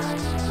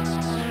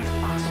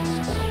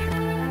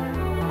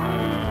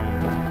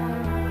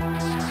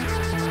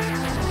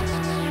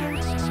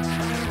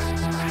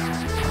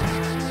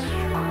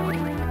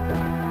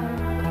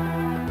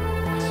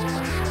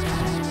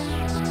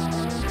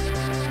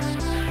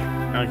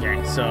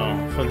 Okay, so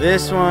for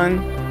this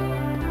one,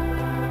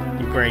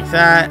 you break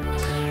that,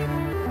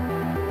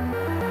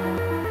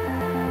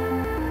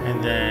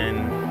 and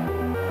then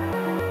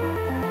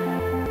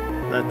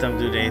let them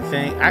do their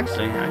thing.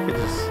 Actually, I could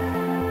just...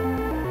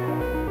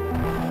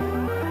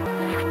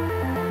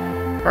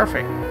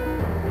 Perfect.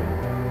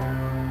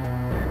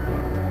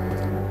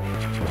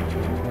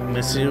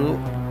 Missile.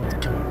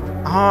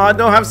 Oh, I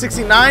don't have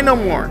 69 no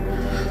more.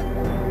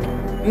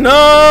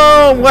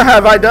 No! What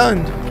have I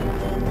done?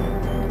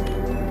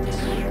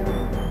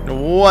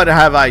 What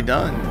have I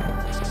done?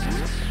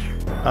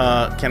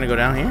 Can I go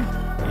down here?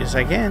 Yes,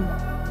 I can.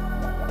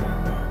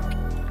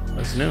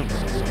 What's new?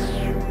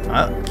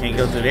 Oh, can't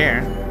go through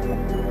there.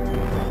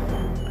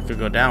 I could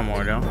go down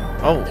more though.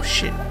 Oh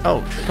shit!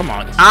 Oh, come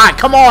on! Ah,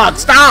 come on!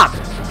 Stop!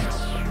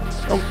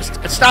 Oh,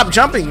 stop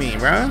jumping me,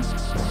 bro!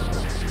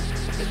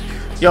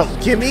 Yo,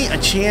 give me a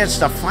chance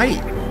to fight.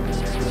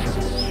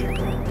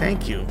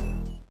 Thank you.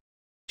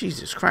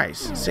 Jesus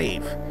Christ.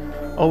 Save.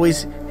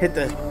 Always hit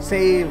the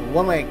save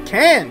when I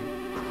can.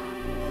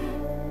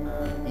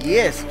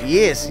 Yes,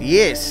 yes,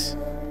 yes.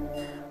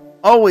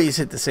 Always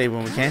hit the save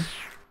when we can.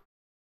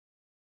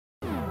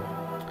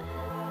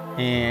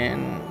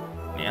 And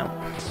yeah.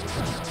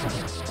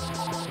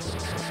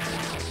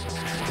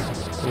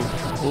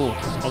 Ooh,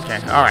 okay,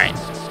 alright.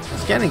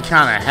 It's getting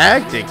kinda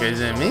hectic,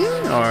 is it me?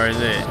 Or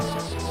is it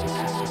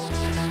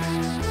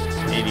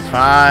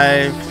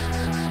 85?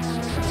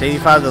 Is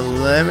 85 the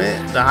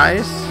limit? The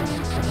highest?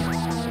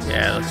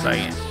 Yeah, it looks like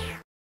it.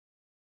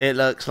 It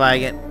looks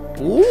like it.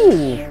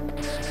 Ooh.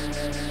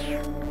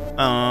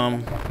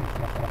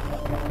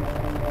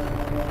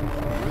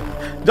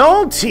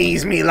 Don't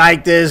tease me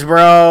like this,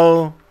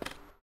 bro.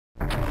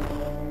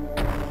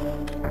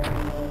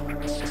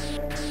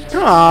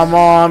 Come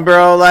on,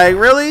 bro. Like,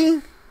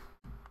 really?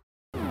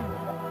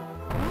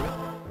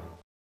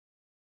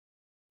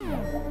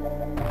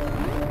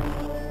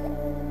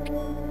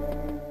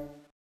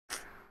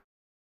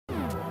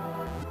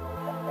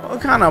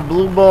 What kind of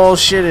blue ball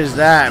shit is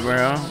that,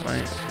 bro?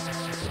 Like,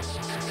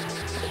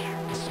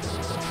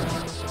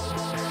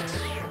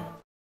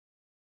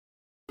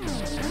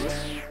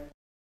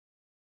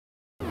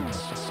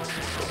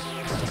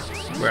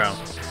 bro.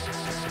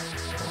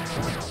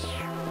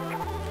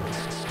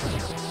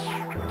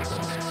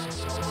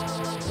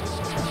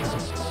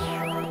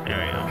 There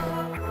we go.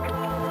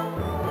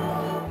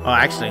 Oh,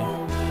 actually,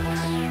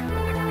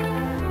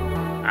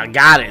 I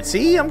got it.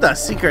 See, I'm the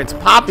secret's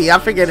Poppy. I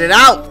figured it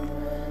out.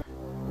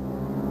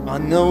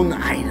 Unknown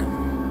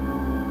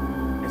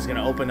item. It's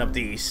gonna open up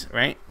these,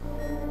 right?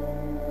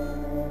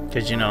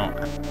 Because, you know,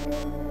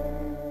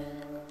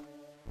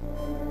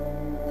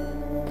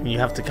 you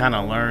have to kind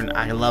of learn.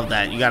 I love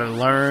that. You gotta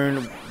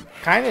learn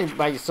kind of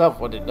by yourself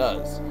what it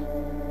does.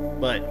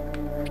 But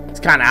it's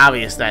kind of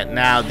obvious that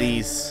now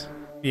these,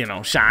 you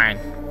know, shine.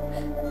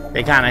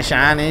 They kind of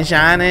shine and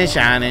shine and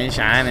shine and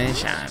shine and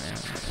shine.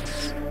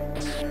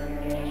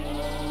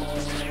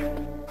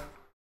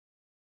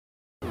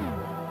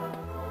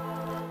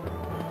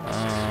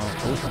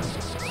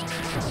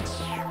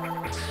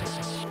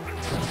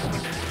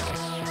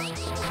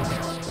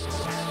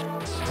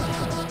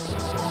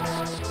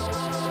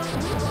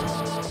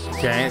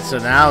 Okay, so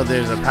now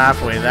there's a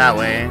pathway that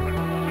way.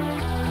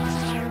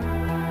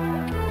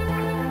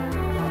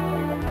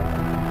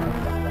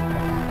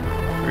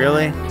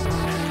 Really?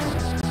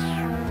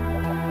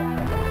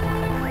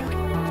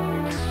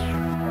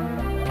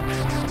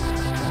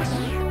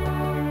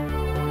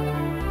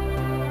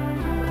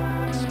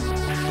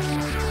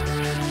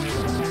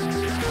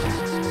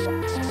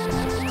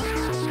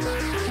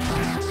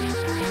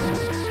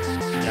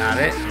 Got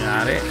it,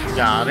 got it,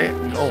 got it.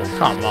 Oh,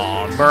 come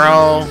on,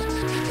 bro.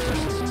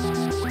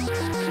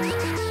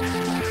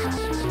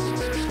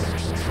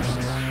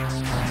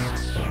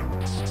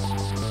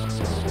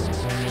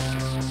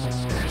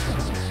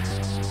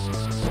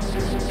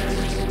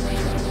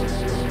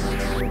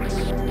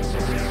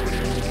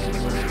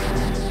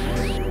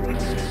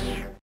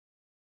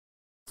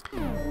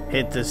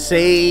 Hit the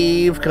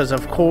save, because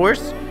of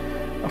course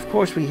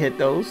we hit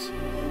those.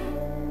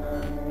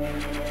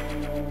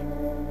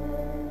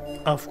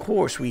 Of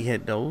course we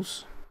hit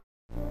those.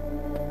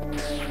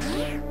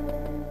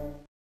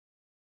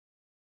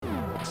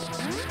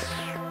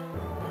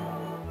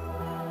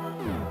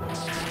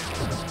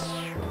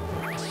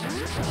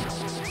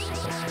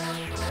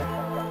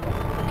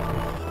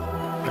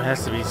 There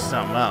has to be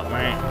something up,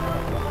 right?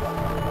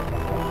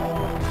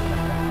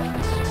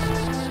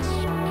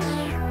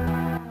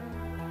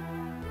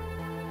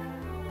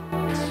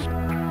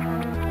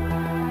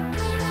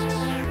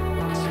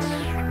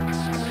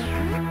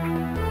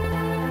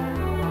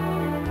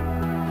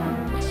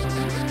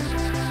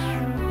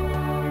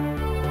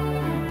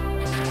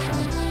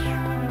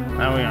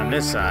 Now we're on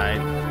this side.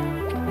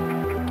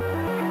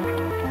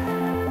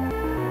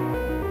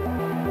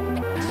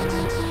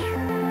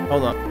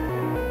 Hold up.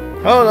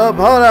 Hold up,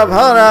 hold up,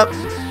 hold up.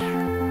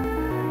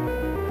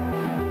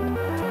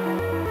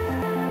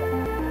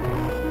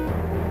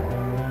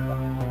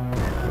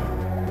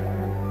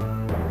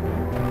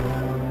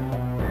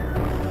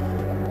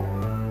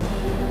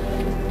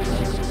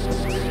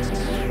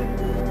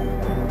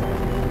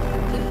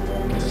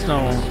 There's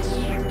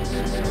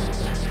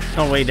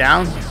no way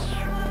down.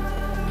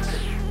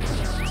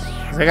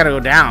 I gotta go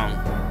down.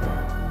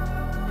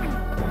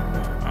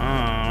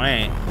 Oh,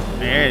 wait.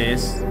 There it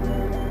is.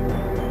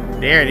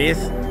 There it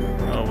is.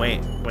 Oh,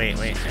 wait. Wait.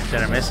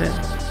 Did I miss it?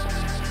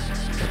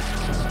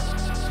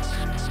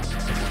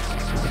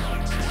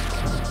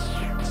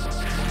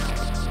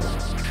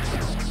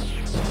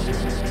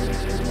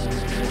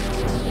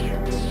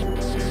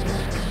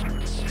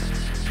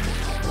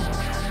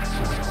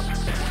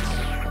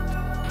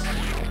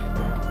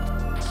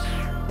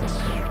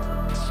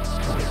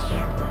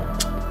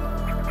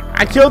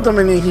 I killed him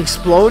and he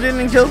exploded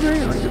and killed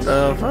me? Like, what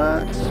the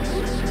fuck?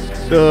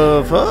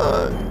 The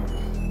fuck?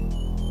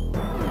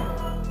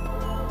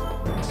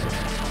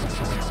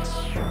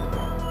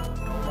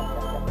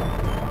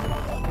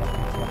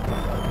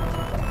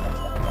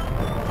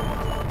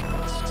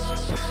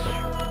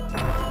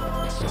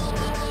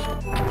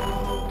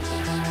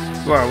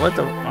 Bro, what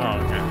the? Oh,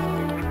 okay.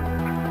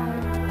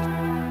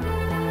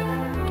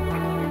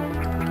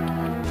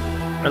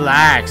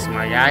 Relax,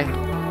 my guy.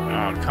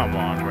 Oh, come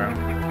on, bro.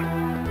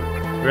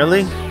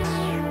 Really?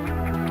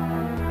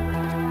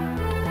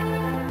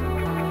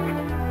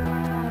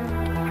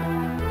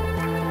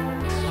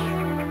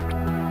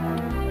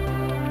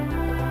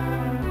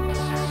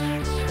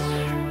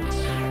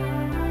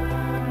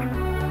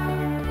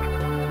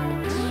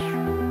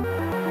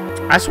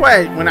 I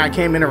swear, when I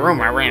came in the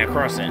room, I ran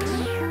across it.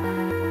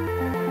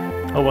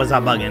 Or was I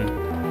bugging?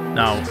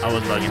 No, I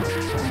was bugging.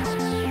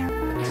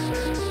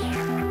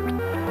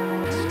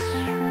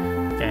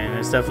 Okay,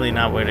 that's definitely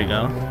not where to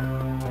go.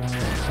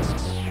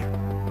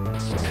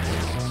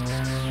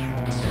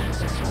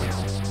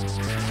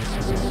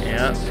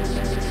 Yep.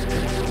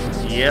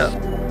 Yep.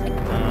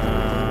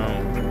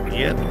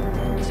 Yep.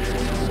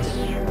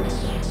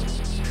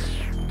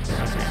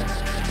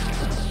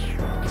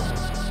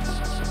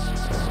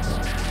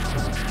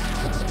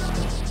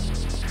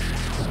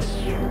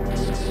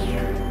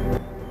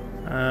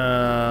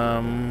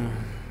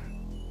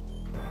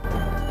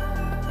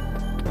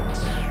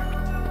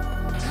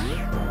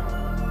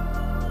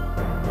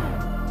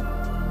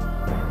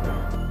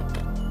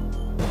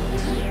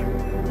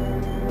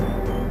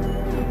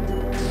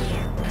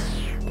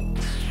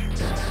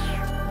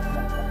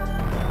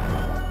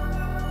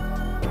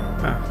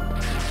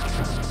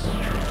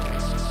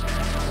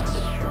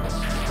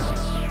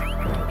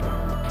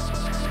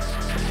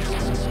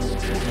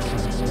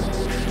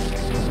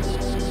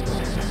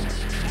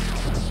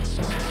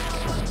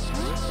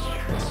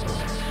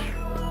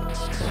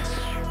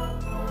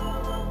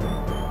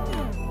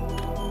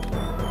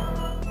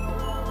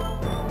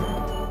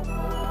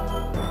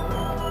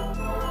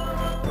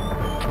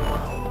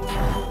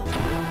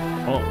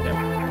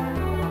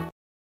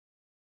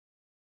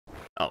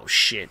 Oh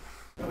shit.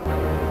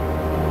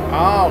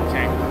 Oh,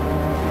 okay.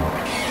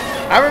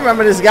 I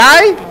remember this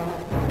guy.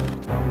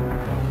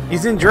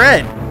 He's in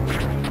Dread.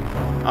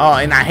 Oh,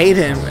 and I hate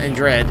him in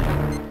Dread.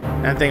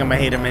 And I think I'm gonna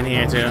hate him in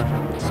here too.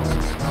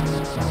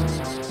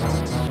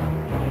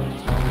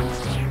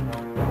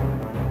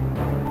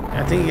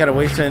 I think you gotta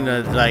wait for him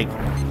to like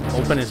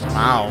open his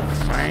mouth,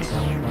 right?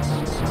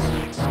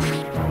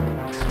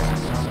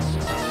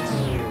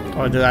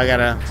 Or do I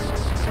gotta?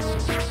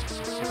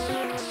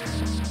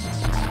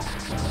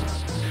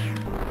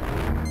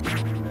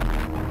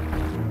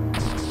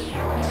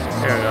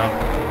 There we go.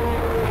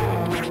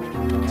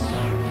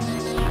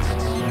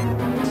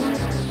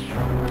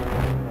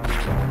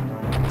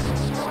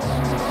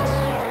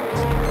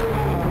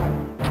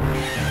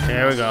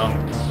 There we go.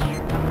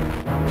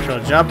 So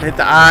jump, hit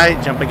the eye,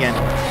 jump again.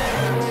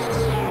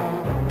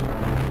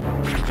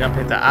 Jump,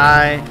 hit the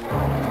eye,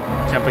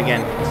 jump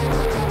again.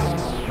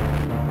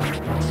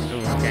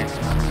 Ooh, okay.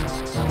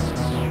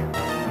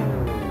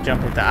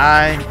 Jump, hit the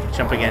eye,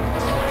 jump again.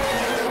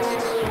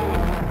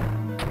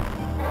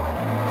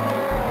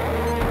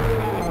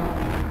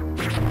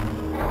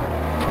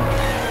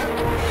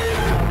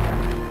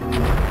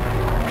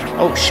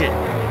 Oh shit.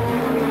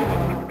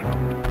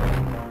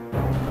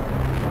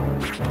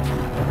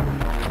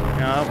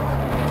 Nope.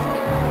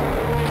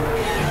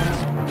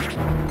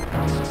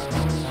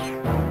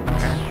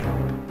 Okay.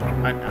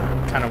 I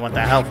kind of want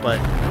that health, but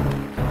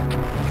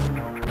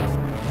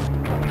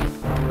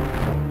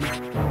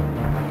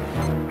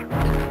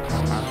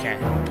okay.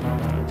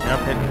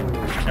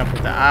 Jump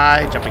hit the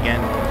eye, jump again.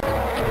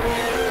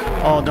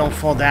 Oh, don't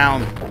fall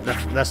down.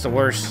 That's the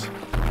worst.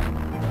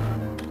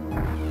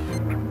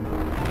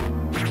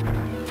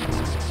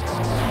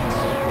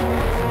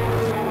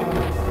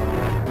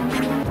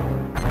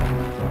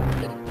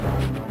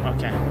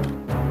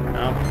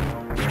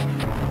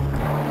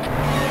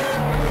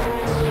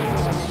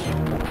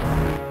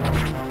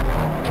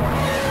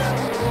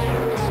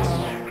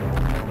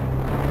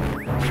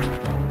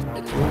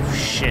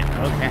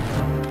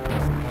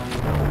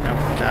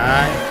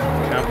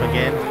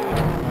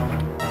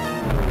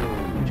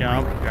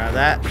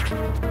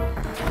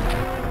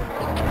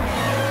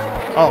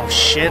 Oh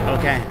shit,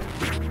 okay.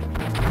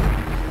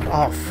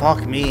 Oh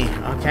fuck me,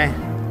 okay.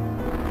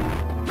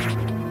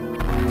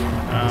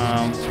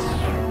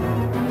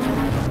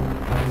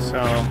 So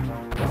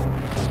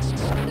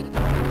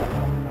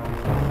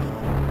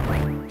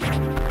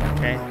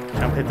okay,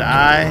 jump hit the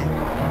eye,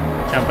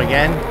 jump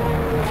again.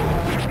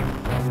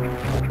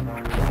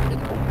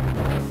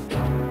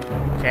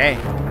 Okay.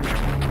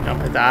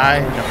 Jump hit the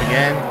eye, jump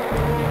again.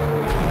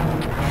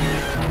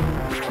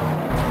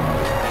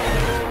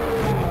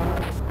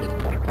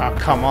 Oh,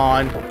 come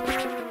on.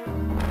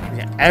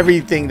 Yeah,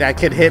 everything that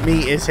could hit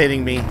me is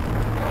hitting me.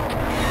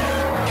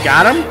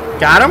 Got him?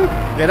 Got him?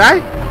 Did I?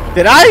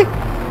 Did I?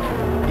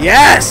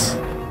 Yes!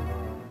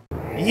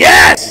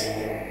 Yes!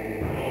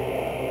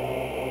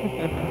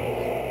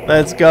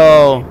 Let's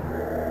go.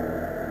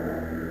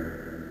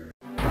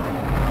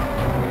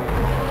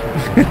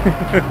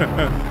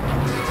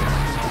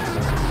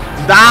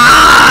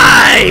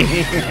 Die!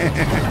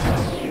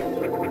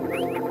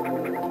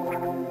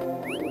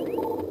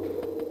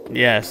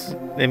 Yes,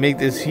 they make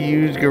this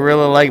huge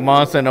gorilla-like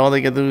monster, and all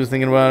they can do is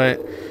thinking about it.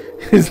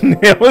 His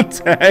nail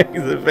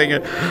tags the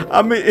finger.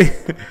 I mean,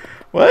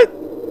 what?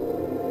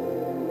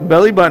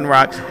 Belly button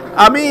rock.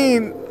 I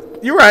mean,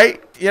 you're right.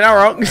 You're not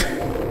wrong.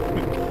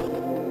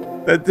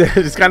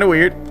 It's kind of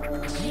weird.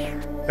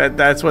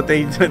 That's what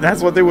they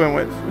went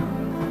with.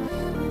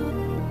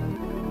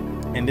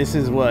 And this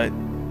is what?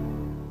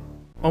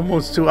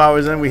 Almost 2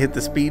 hours in, we hit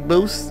the speed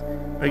boost.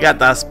 We got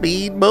the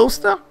speed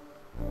booster.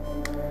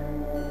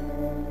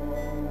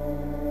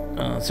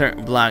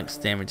 Certain blocks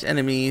damage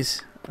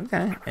enemies.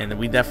 Okay, and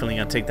we definitely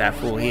gonna take that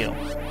full heal.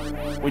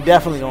 We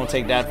definitely gonna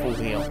take that full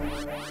heal.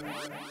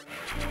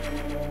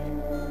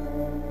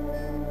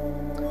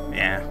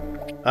 Yeah.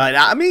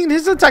 I mean,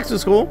 his attacks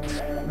was cool.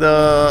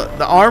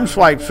 The arm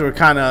swipes were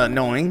kind of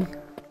annoying,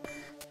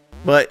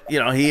 but you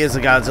know, he is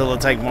a Godzilla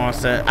type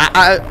monster.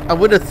 I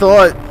would have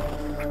thought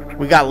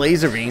we got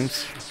laser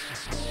beams.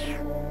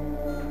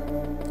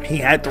 He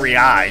had 3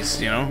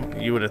 eyes, you know.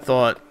 You would have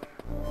thought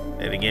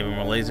they gave him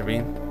a laser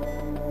beam.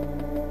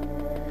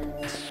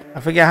 I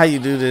forget how you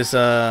do this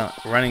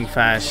running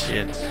fast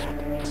shit.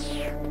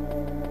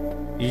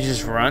 You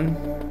just run.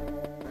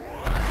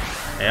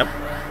 Yep.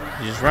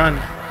 You just run.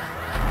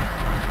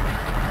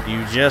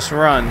 You just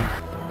run.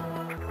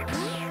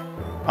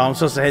 Oh, I'm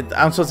supposed to hit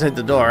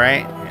the door,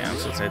 right? Yeah, I'm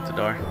supposed to hit the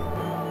door.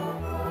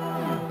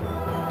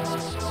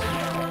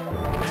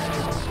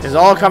 It's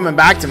all coming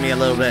back to me a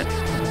little bit.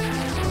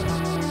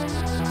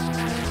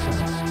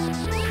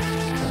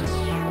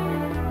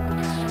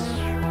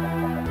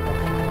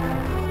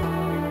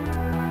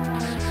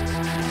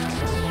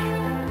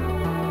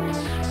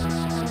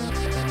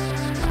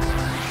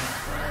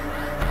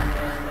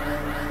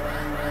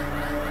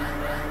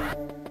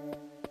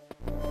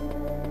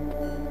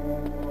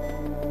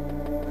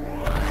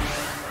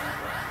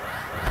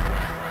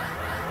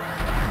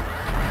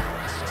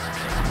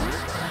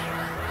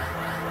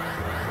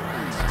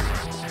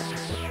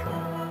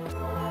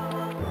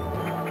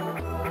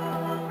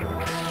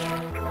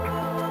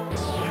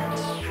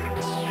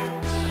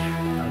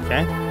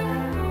 Okay.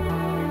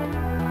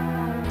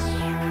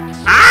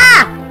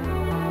 Ah!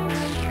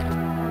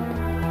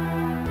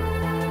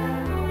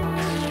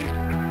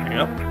 There you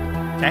go.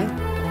 Okay.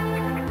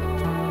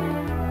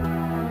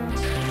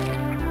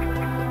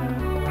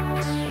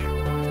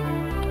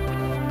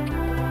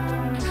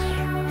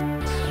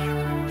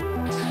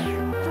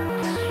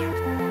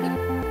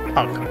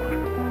 Oh, come on.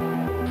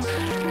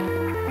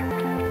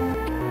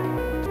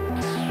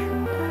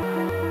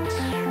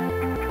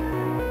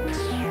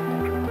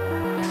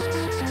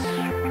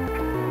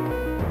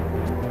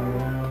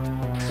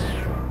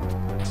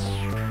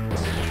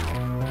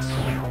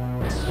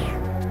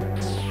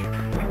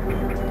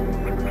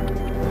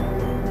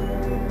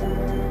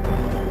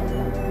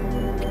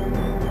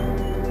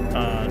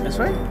 This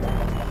way?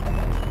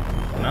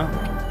 No.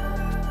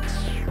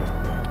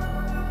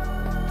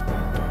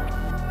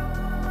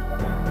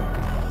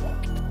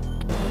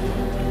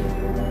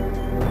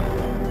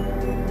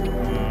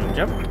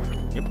 Jump.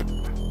 Yep.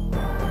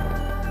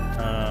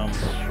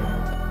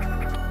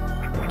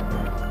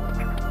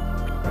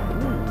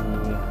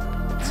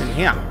 What's in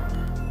here?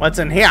 What's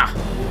in here?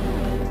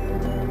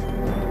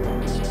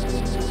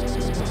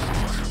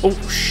 Oh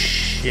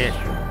shit!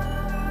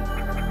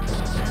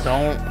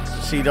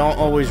 Don't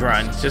always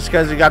run. Just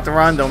because you got to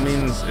run don't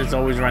mean it's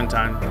always run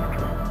time.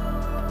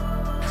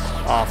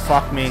 Oh,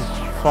 fuck me.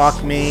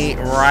 Fuck me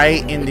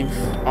right in the...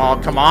 Oh,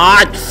 come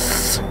on!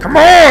 Come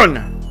on!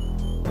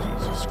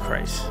 Jesus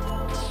Christ.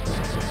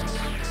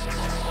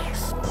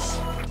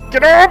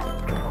 Get up!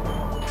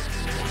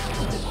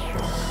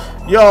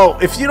 Yo,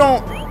 if you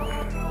don't...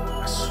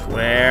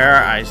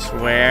 I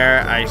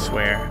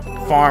swear.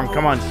 Farm,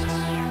 come on.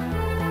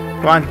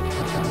 Come on.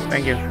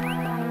 Thank you.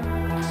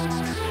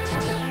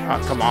 Oh,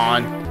 come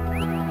on.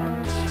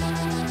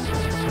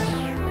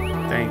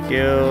 Thank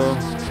you.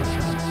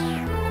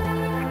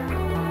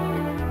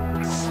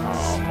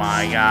 Oh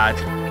my god.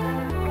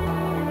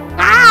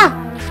 Ah!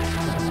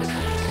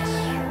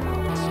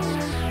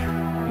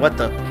 What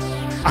the?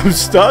 I'm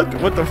stuck?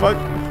 What the fuck?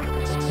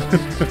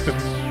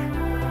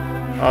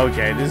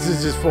 Okay, this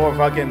is just for a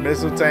fucking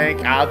missile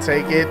tank. I'll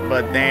take it,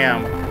 but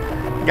damn.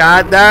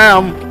 God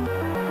damn.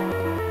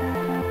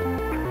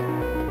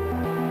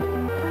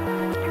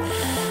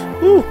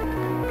 Whew.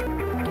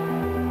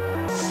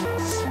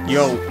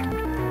 Yo,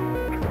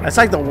 that's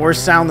like the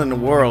worst sound in the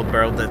world,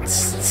 bro.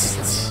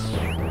 That's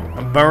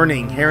I'm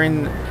burning,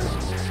 hearing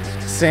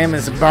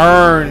Samus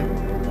burn.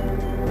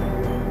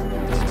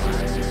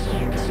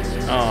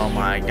 Oh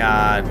my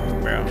god,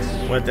 bro.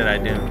 What did I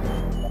do?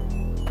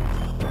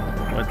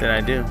 What did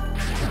I do?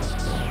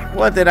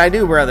 What did I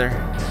do, brother?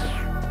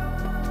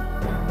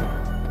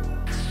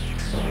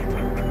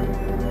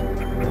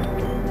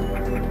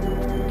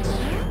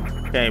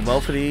 Okay,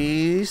 both of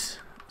these.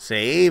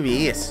 Save,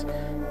 yes.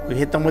 We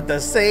hit them with the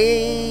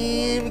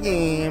save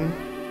game.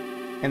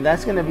 And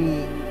that's gonna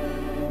be...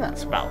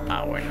 That's about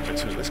hour number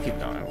 2. Let's keep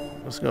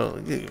going. Let's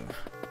go.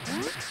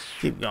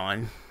 Keep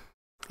going.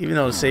 Even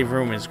though the save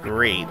room is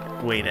great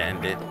way to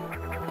end it.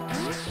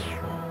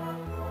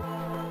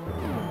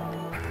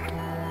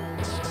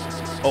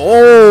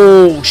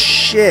 Oh,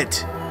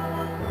 shit.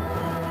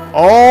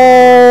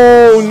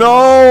 Oh,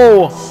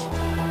 no.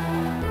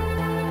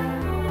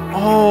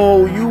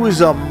 Oh, you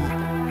was a...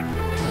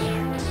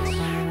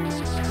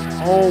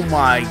 Oh,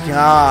 my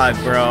God,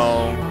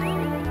 bro.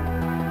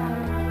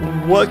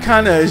 What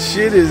kind of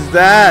shit is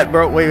that,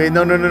 bro? Wait,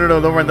 no.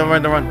 Don't run.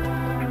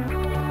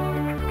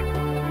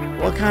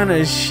 What kind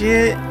of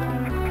shit?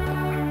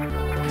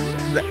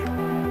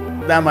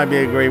 That might be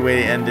a great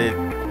way to end it.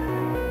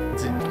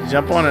 To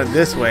jump on it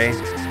this way.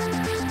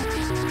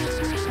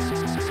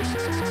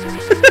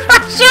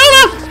 Shut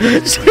up!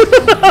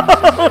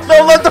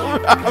 Don't let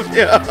them rob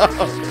you.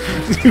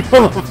 You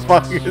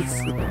motherfuckers.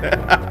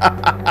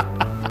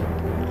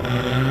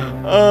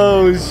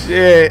 Oh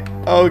shit.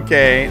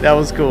 Okay, that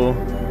was cool.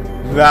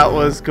 That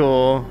was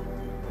cool.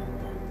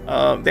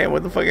 Damn,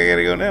 what the fuck I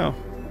gotta go now?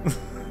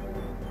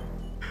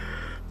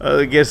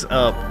 I guess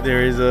up.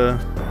 There is a...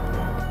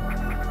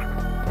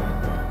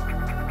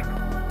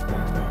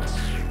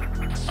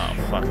 Oh,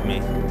 fuck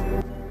me.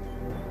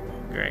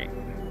 Great.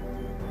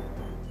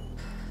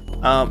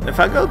 If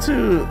I go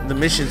to the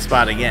mission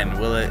spot again,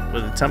 will it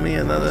tell me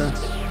another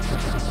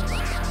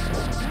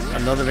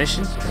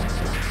mission?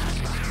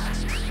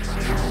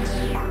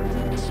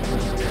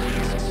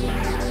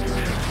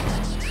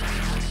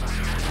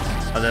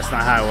 Oh, that's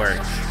not how it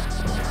works.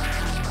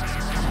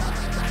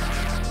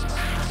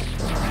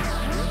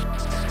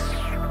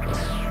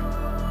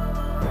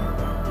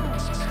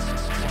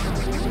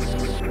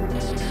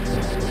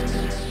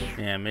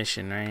 Yeah,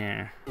 mission right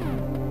here.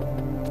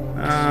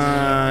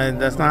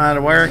 That's not how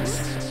it works.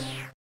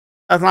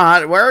 That's not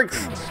how it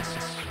works.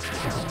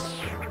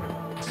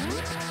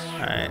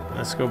 Alright,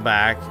 let's go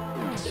back.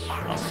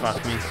 Oh,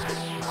 fuck me.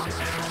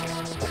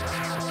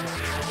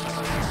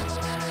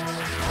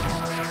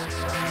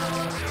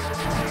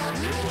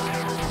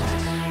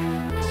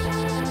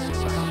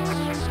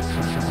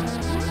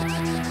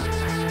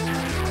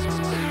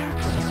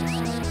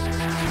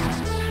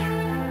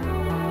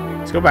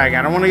 Let's go back.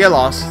 I don't want to get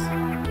lost. I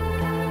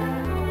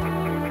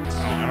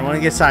don't want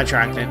to get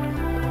sidetracked. Yeah.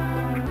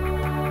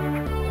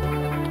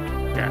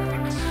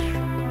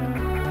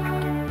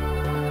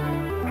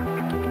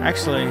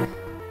 Actually,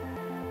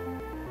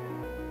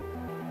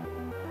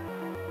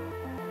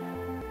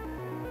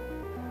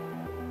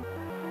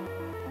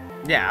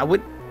 yeah, I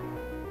would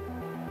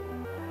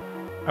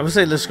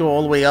say let's go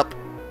all the way up,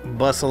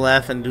 bust a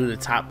left, and do the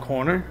top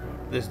corner.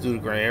 Let's do the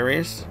gray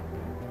areas.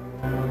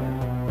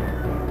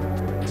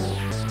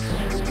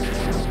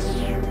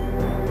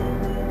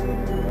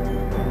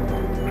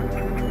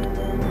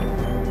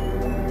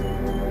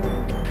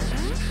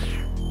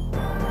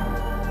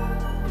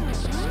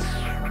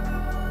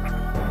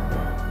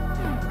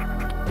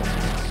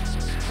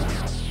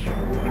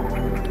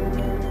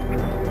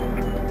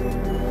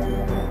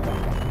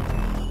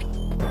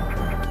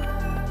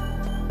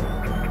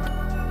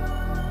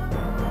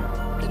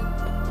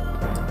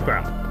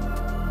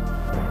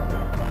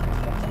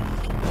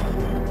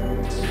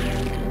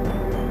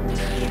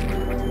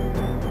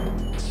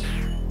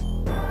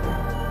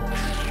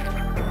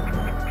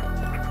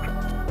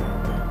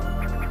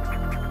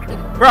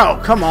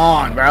 Bro, come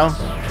on, bro.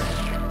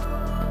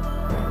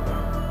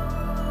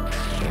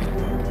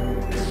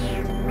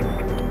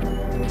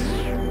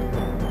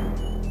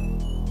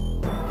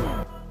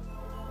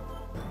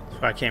 That's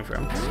where I came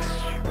from.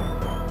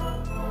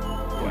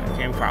 Where I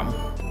came from.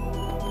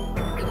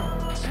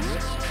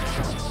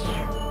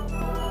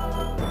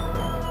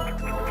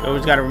 You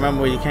always gotta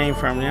remember where you came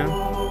from, yeah?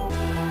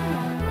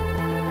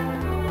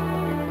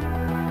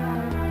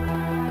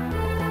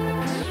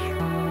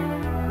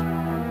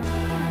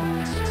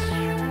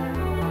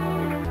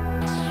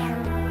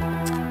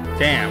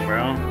 Damn,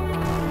 bro.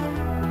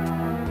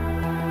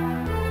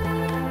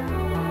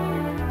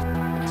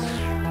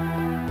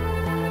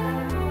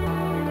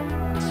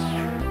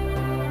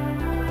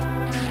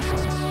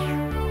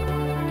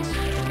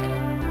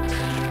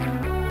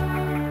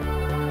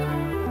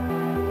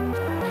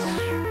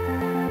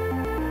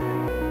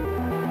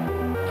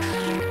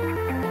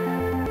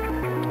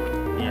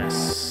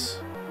 Yes.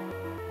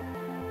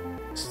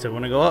 Still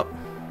want to go up.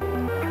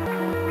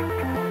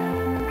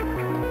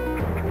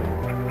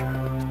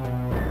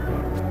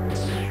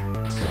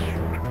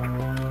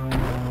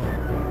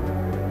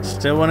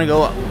 Still want to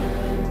go up.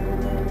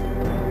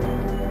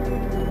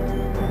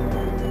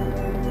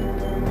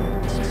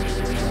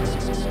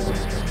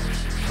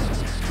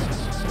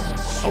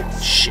 Oh,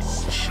 shit.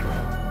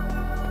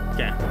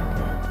 Yeah.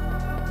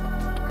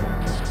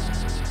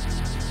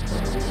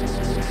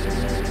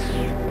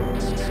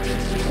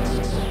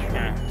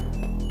 Yeah.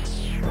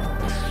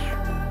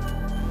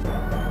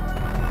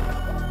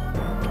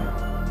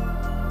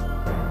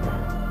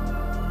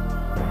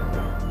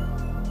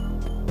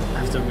 I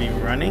have to be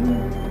running?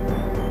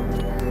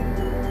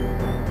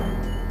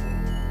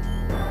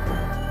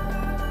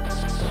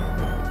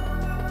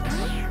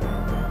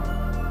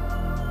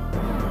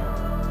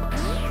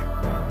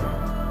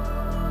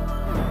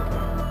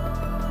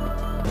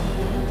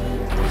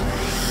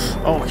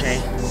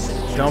 Okay.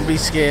 Don't be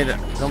scared.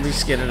 Don't be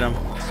scared of them.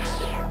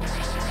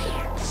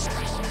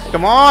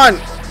 Come on!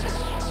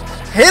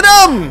 Hit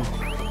him!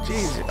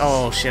 Jeez.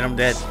 Oh shit, I'm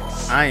dead.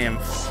 I'm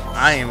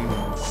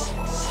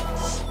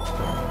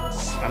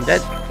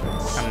dead.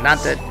 I'm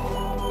not dead.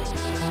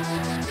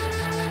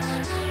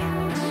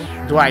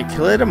 Do I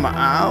clear him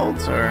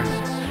out, or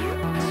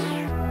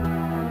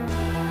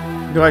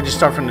do I just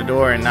start from the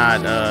door and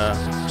not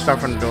start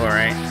from the door,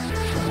 right?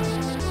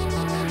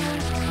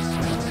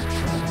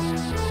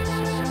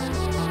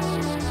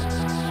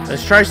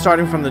 Let's try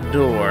starting from the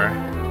door.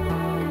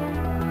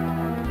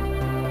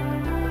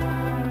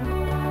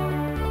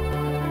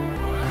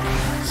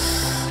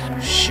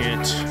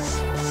 Shit.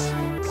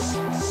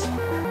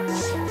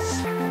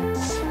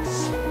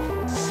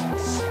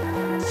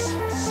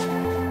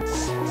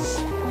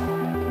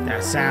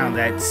 That sound,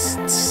 that's...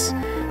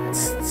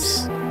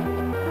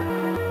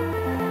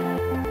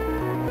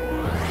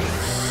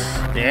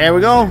 There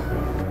we go.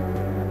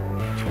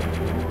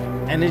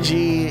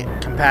 Energy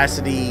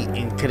capacity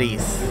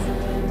increase.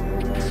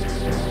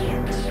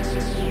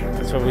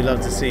 That's what we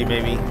love to see,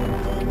 baby.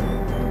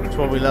 That's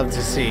what we love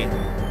to see.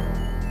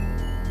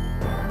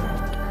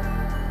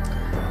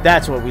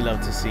 That's what we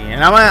love to see.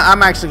 And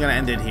I'm actually gonna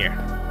end it here.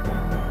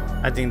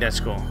 I think that's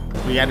cool.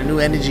 We got a new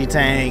energy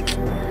tank.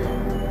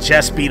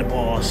 Just beat a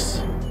boss.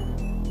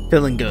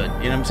 Feeling good.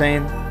 You know what I'm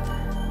saying?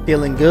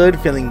 Feeling good,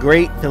 feeling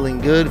great, feeling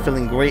good,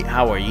 feeling great.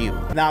 How are you?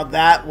 Now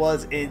that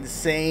was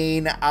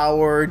insane.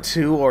 Hour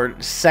 2 or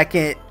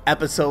second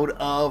episode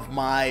of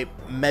my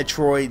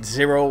Metroid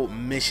Zero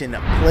mission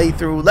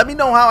playthrough. Let me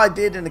know how I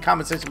did in the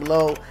comment section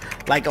below.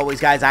 Like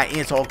always, guys, I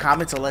answer all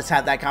comments, so let's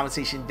have that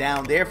conversation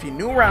down there. If you're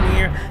new around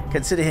here,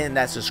 consider hitting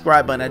that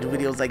subscribe button. I do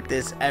videos like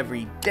this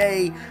every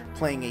day,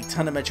 playing a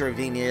ton of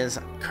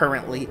Metroidvanias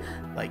currently,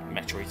 like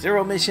Metroid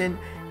Zero mission.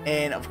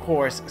 And of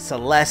course,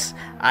 Celeste.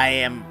 I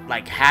am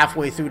like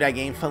halfway through that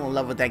game, fell in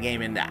love with that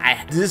game, and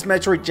this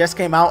Metroid just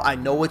came out. I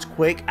know it's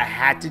quick. I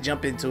had to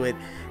jump into it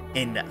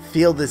and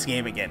feel this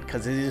game again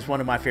because it is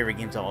one of my favorite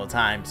games of all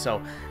time.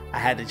 So I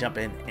had to jump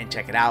in and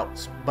check it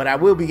out. But I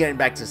will be getting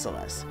back to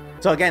Celeste.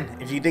 So again,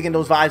 if you're digging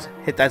those vibes,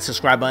 hit that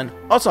subscribe button.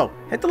 Also,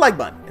 hit the like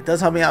button. It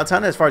does help me out a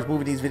ton as far as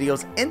moving these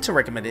videos into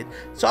recommended,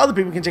 so other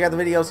people can check out the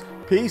videos.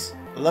 Peace.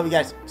 I love you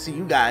guys. See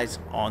you guys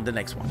on the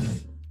next one.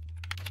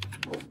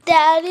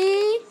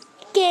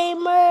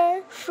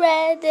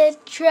 DaddyGamerFred is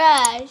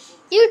trash.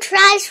 You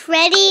trash,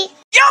 Freddy?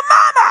 Your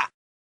mama!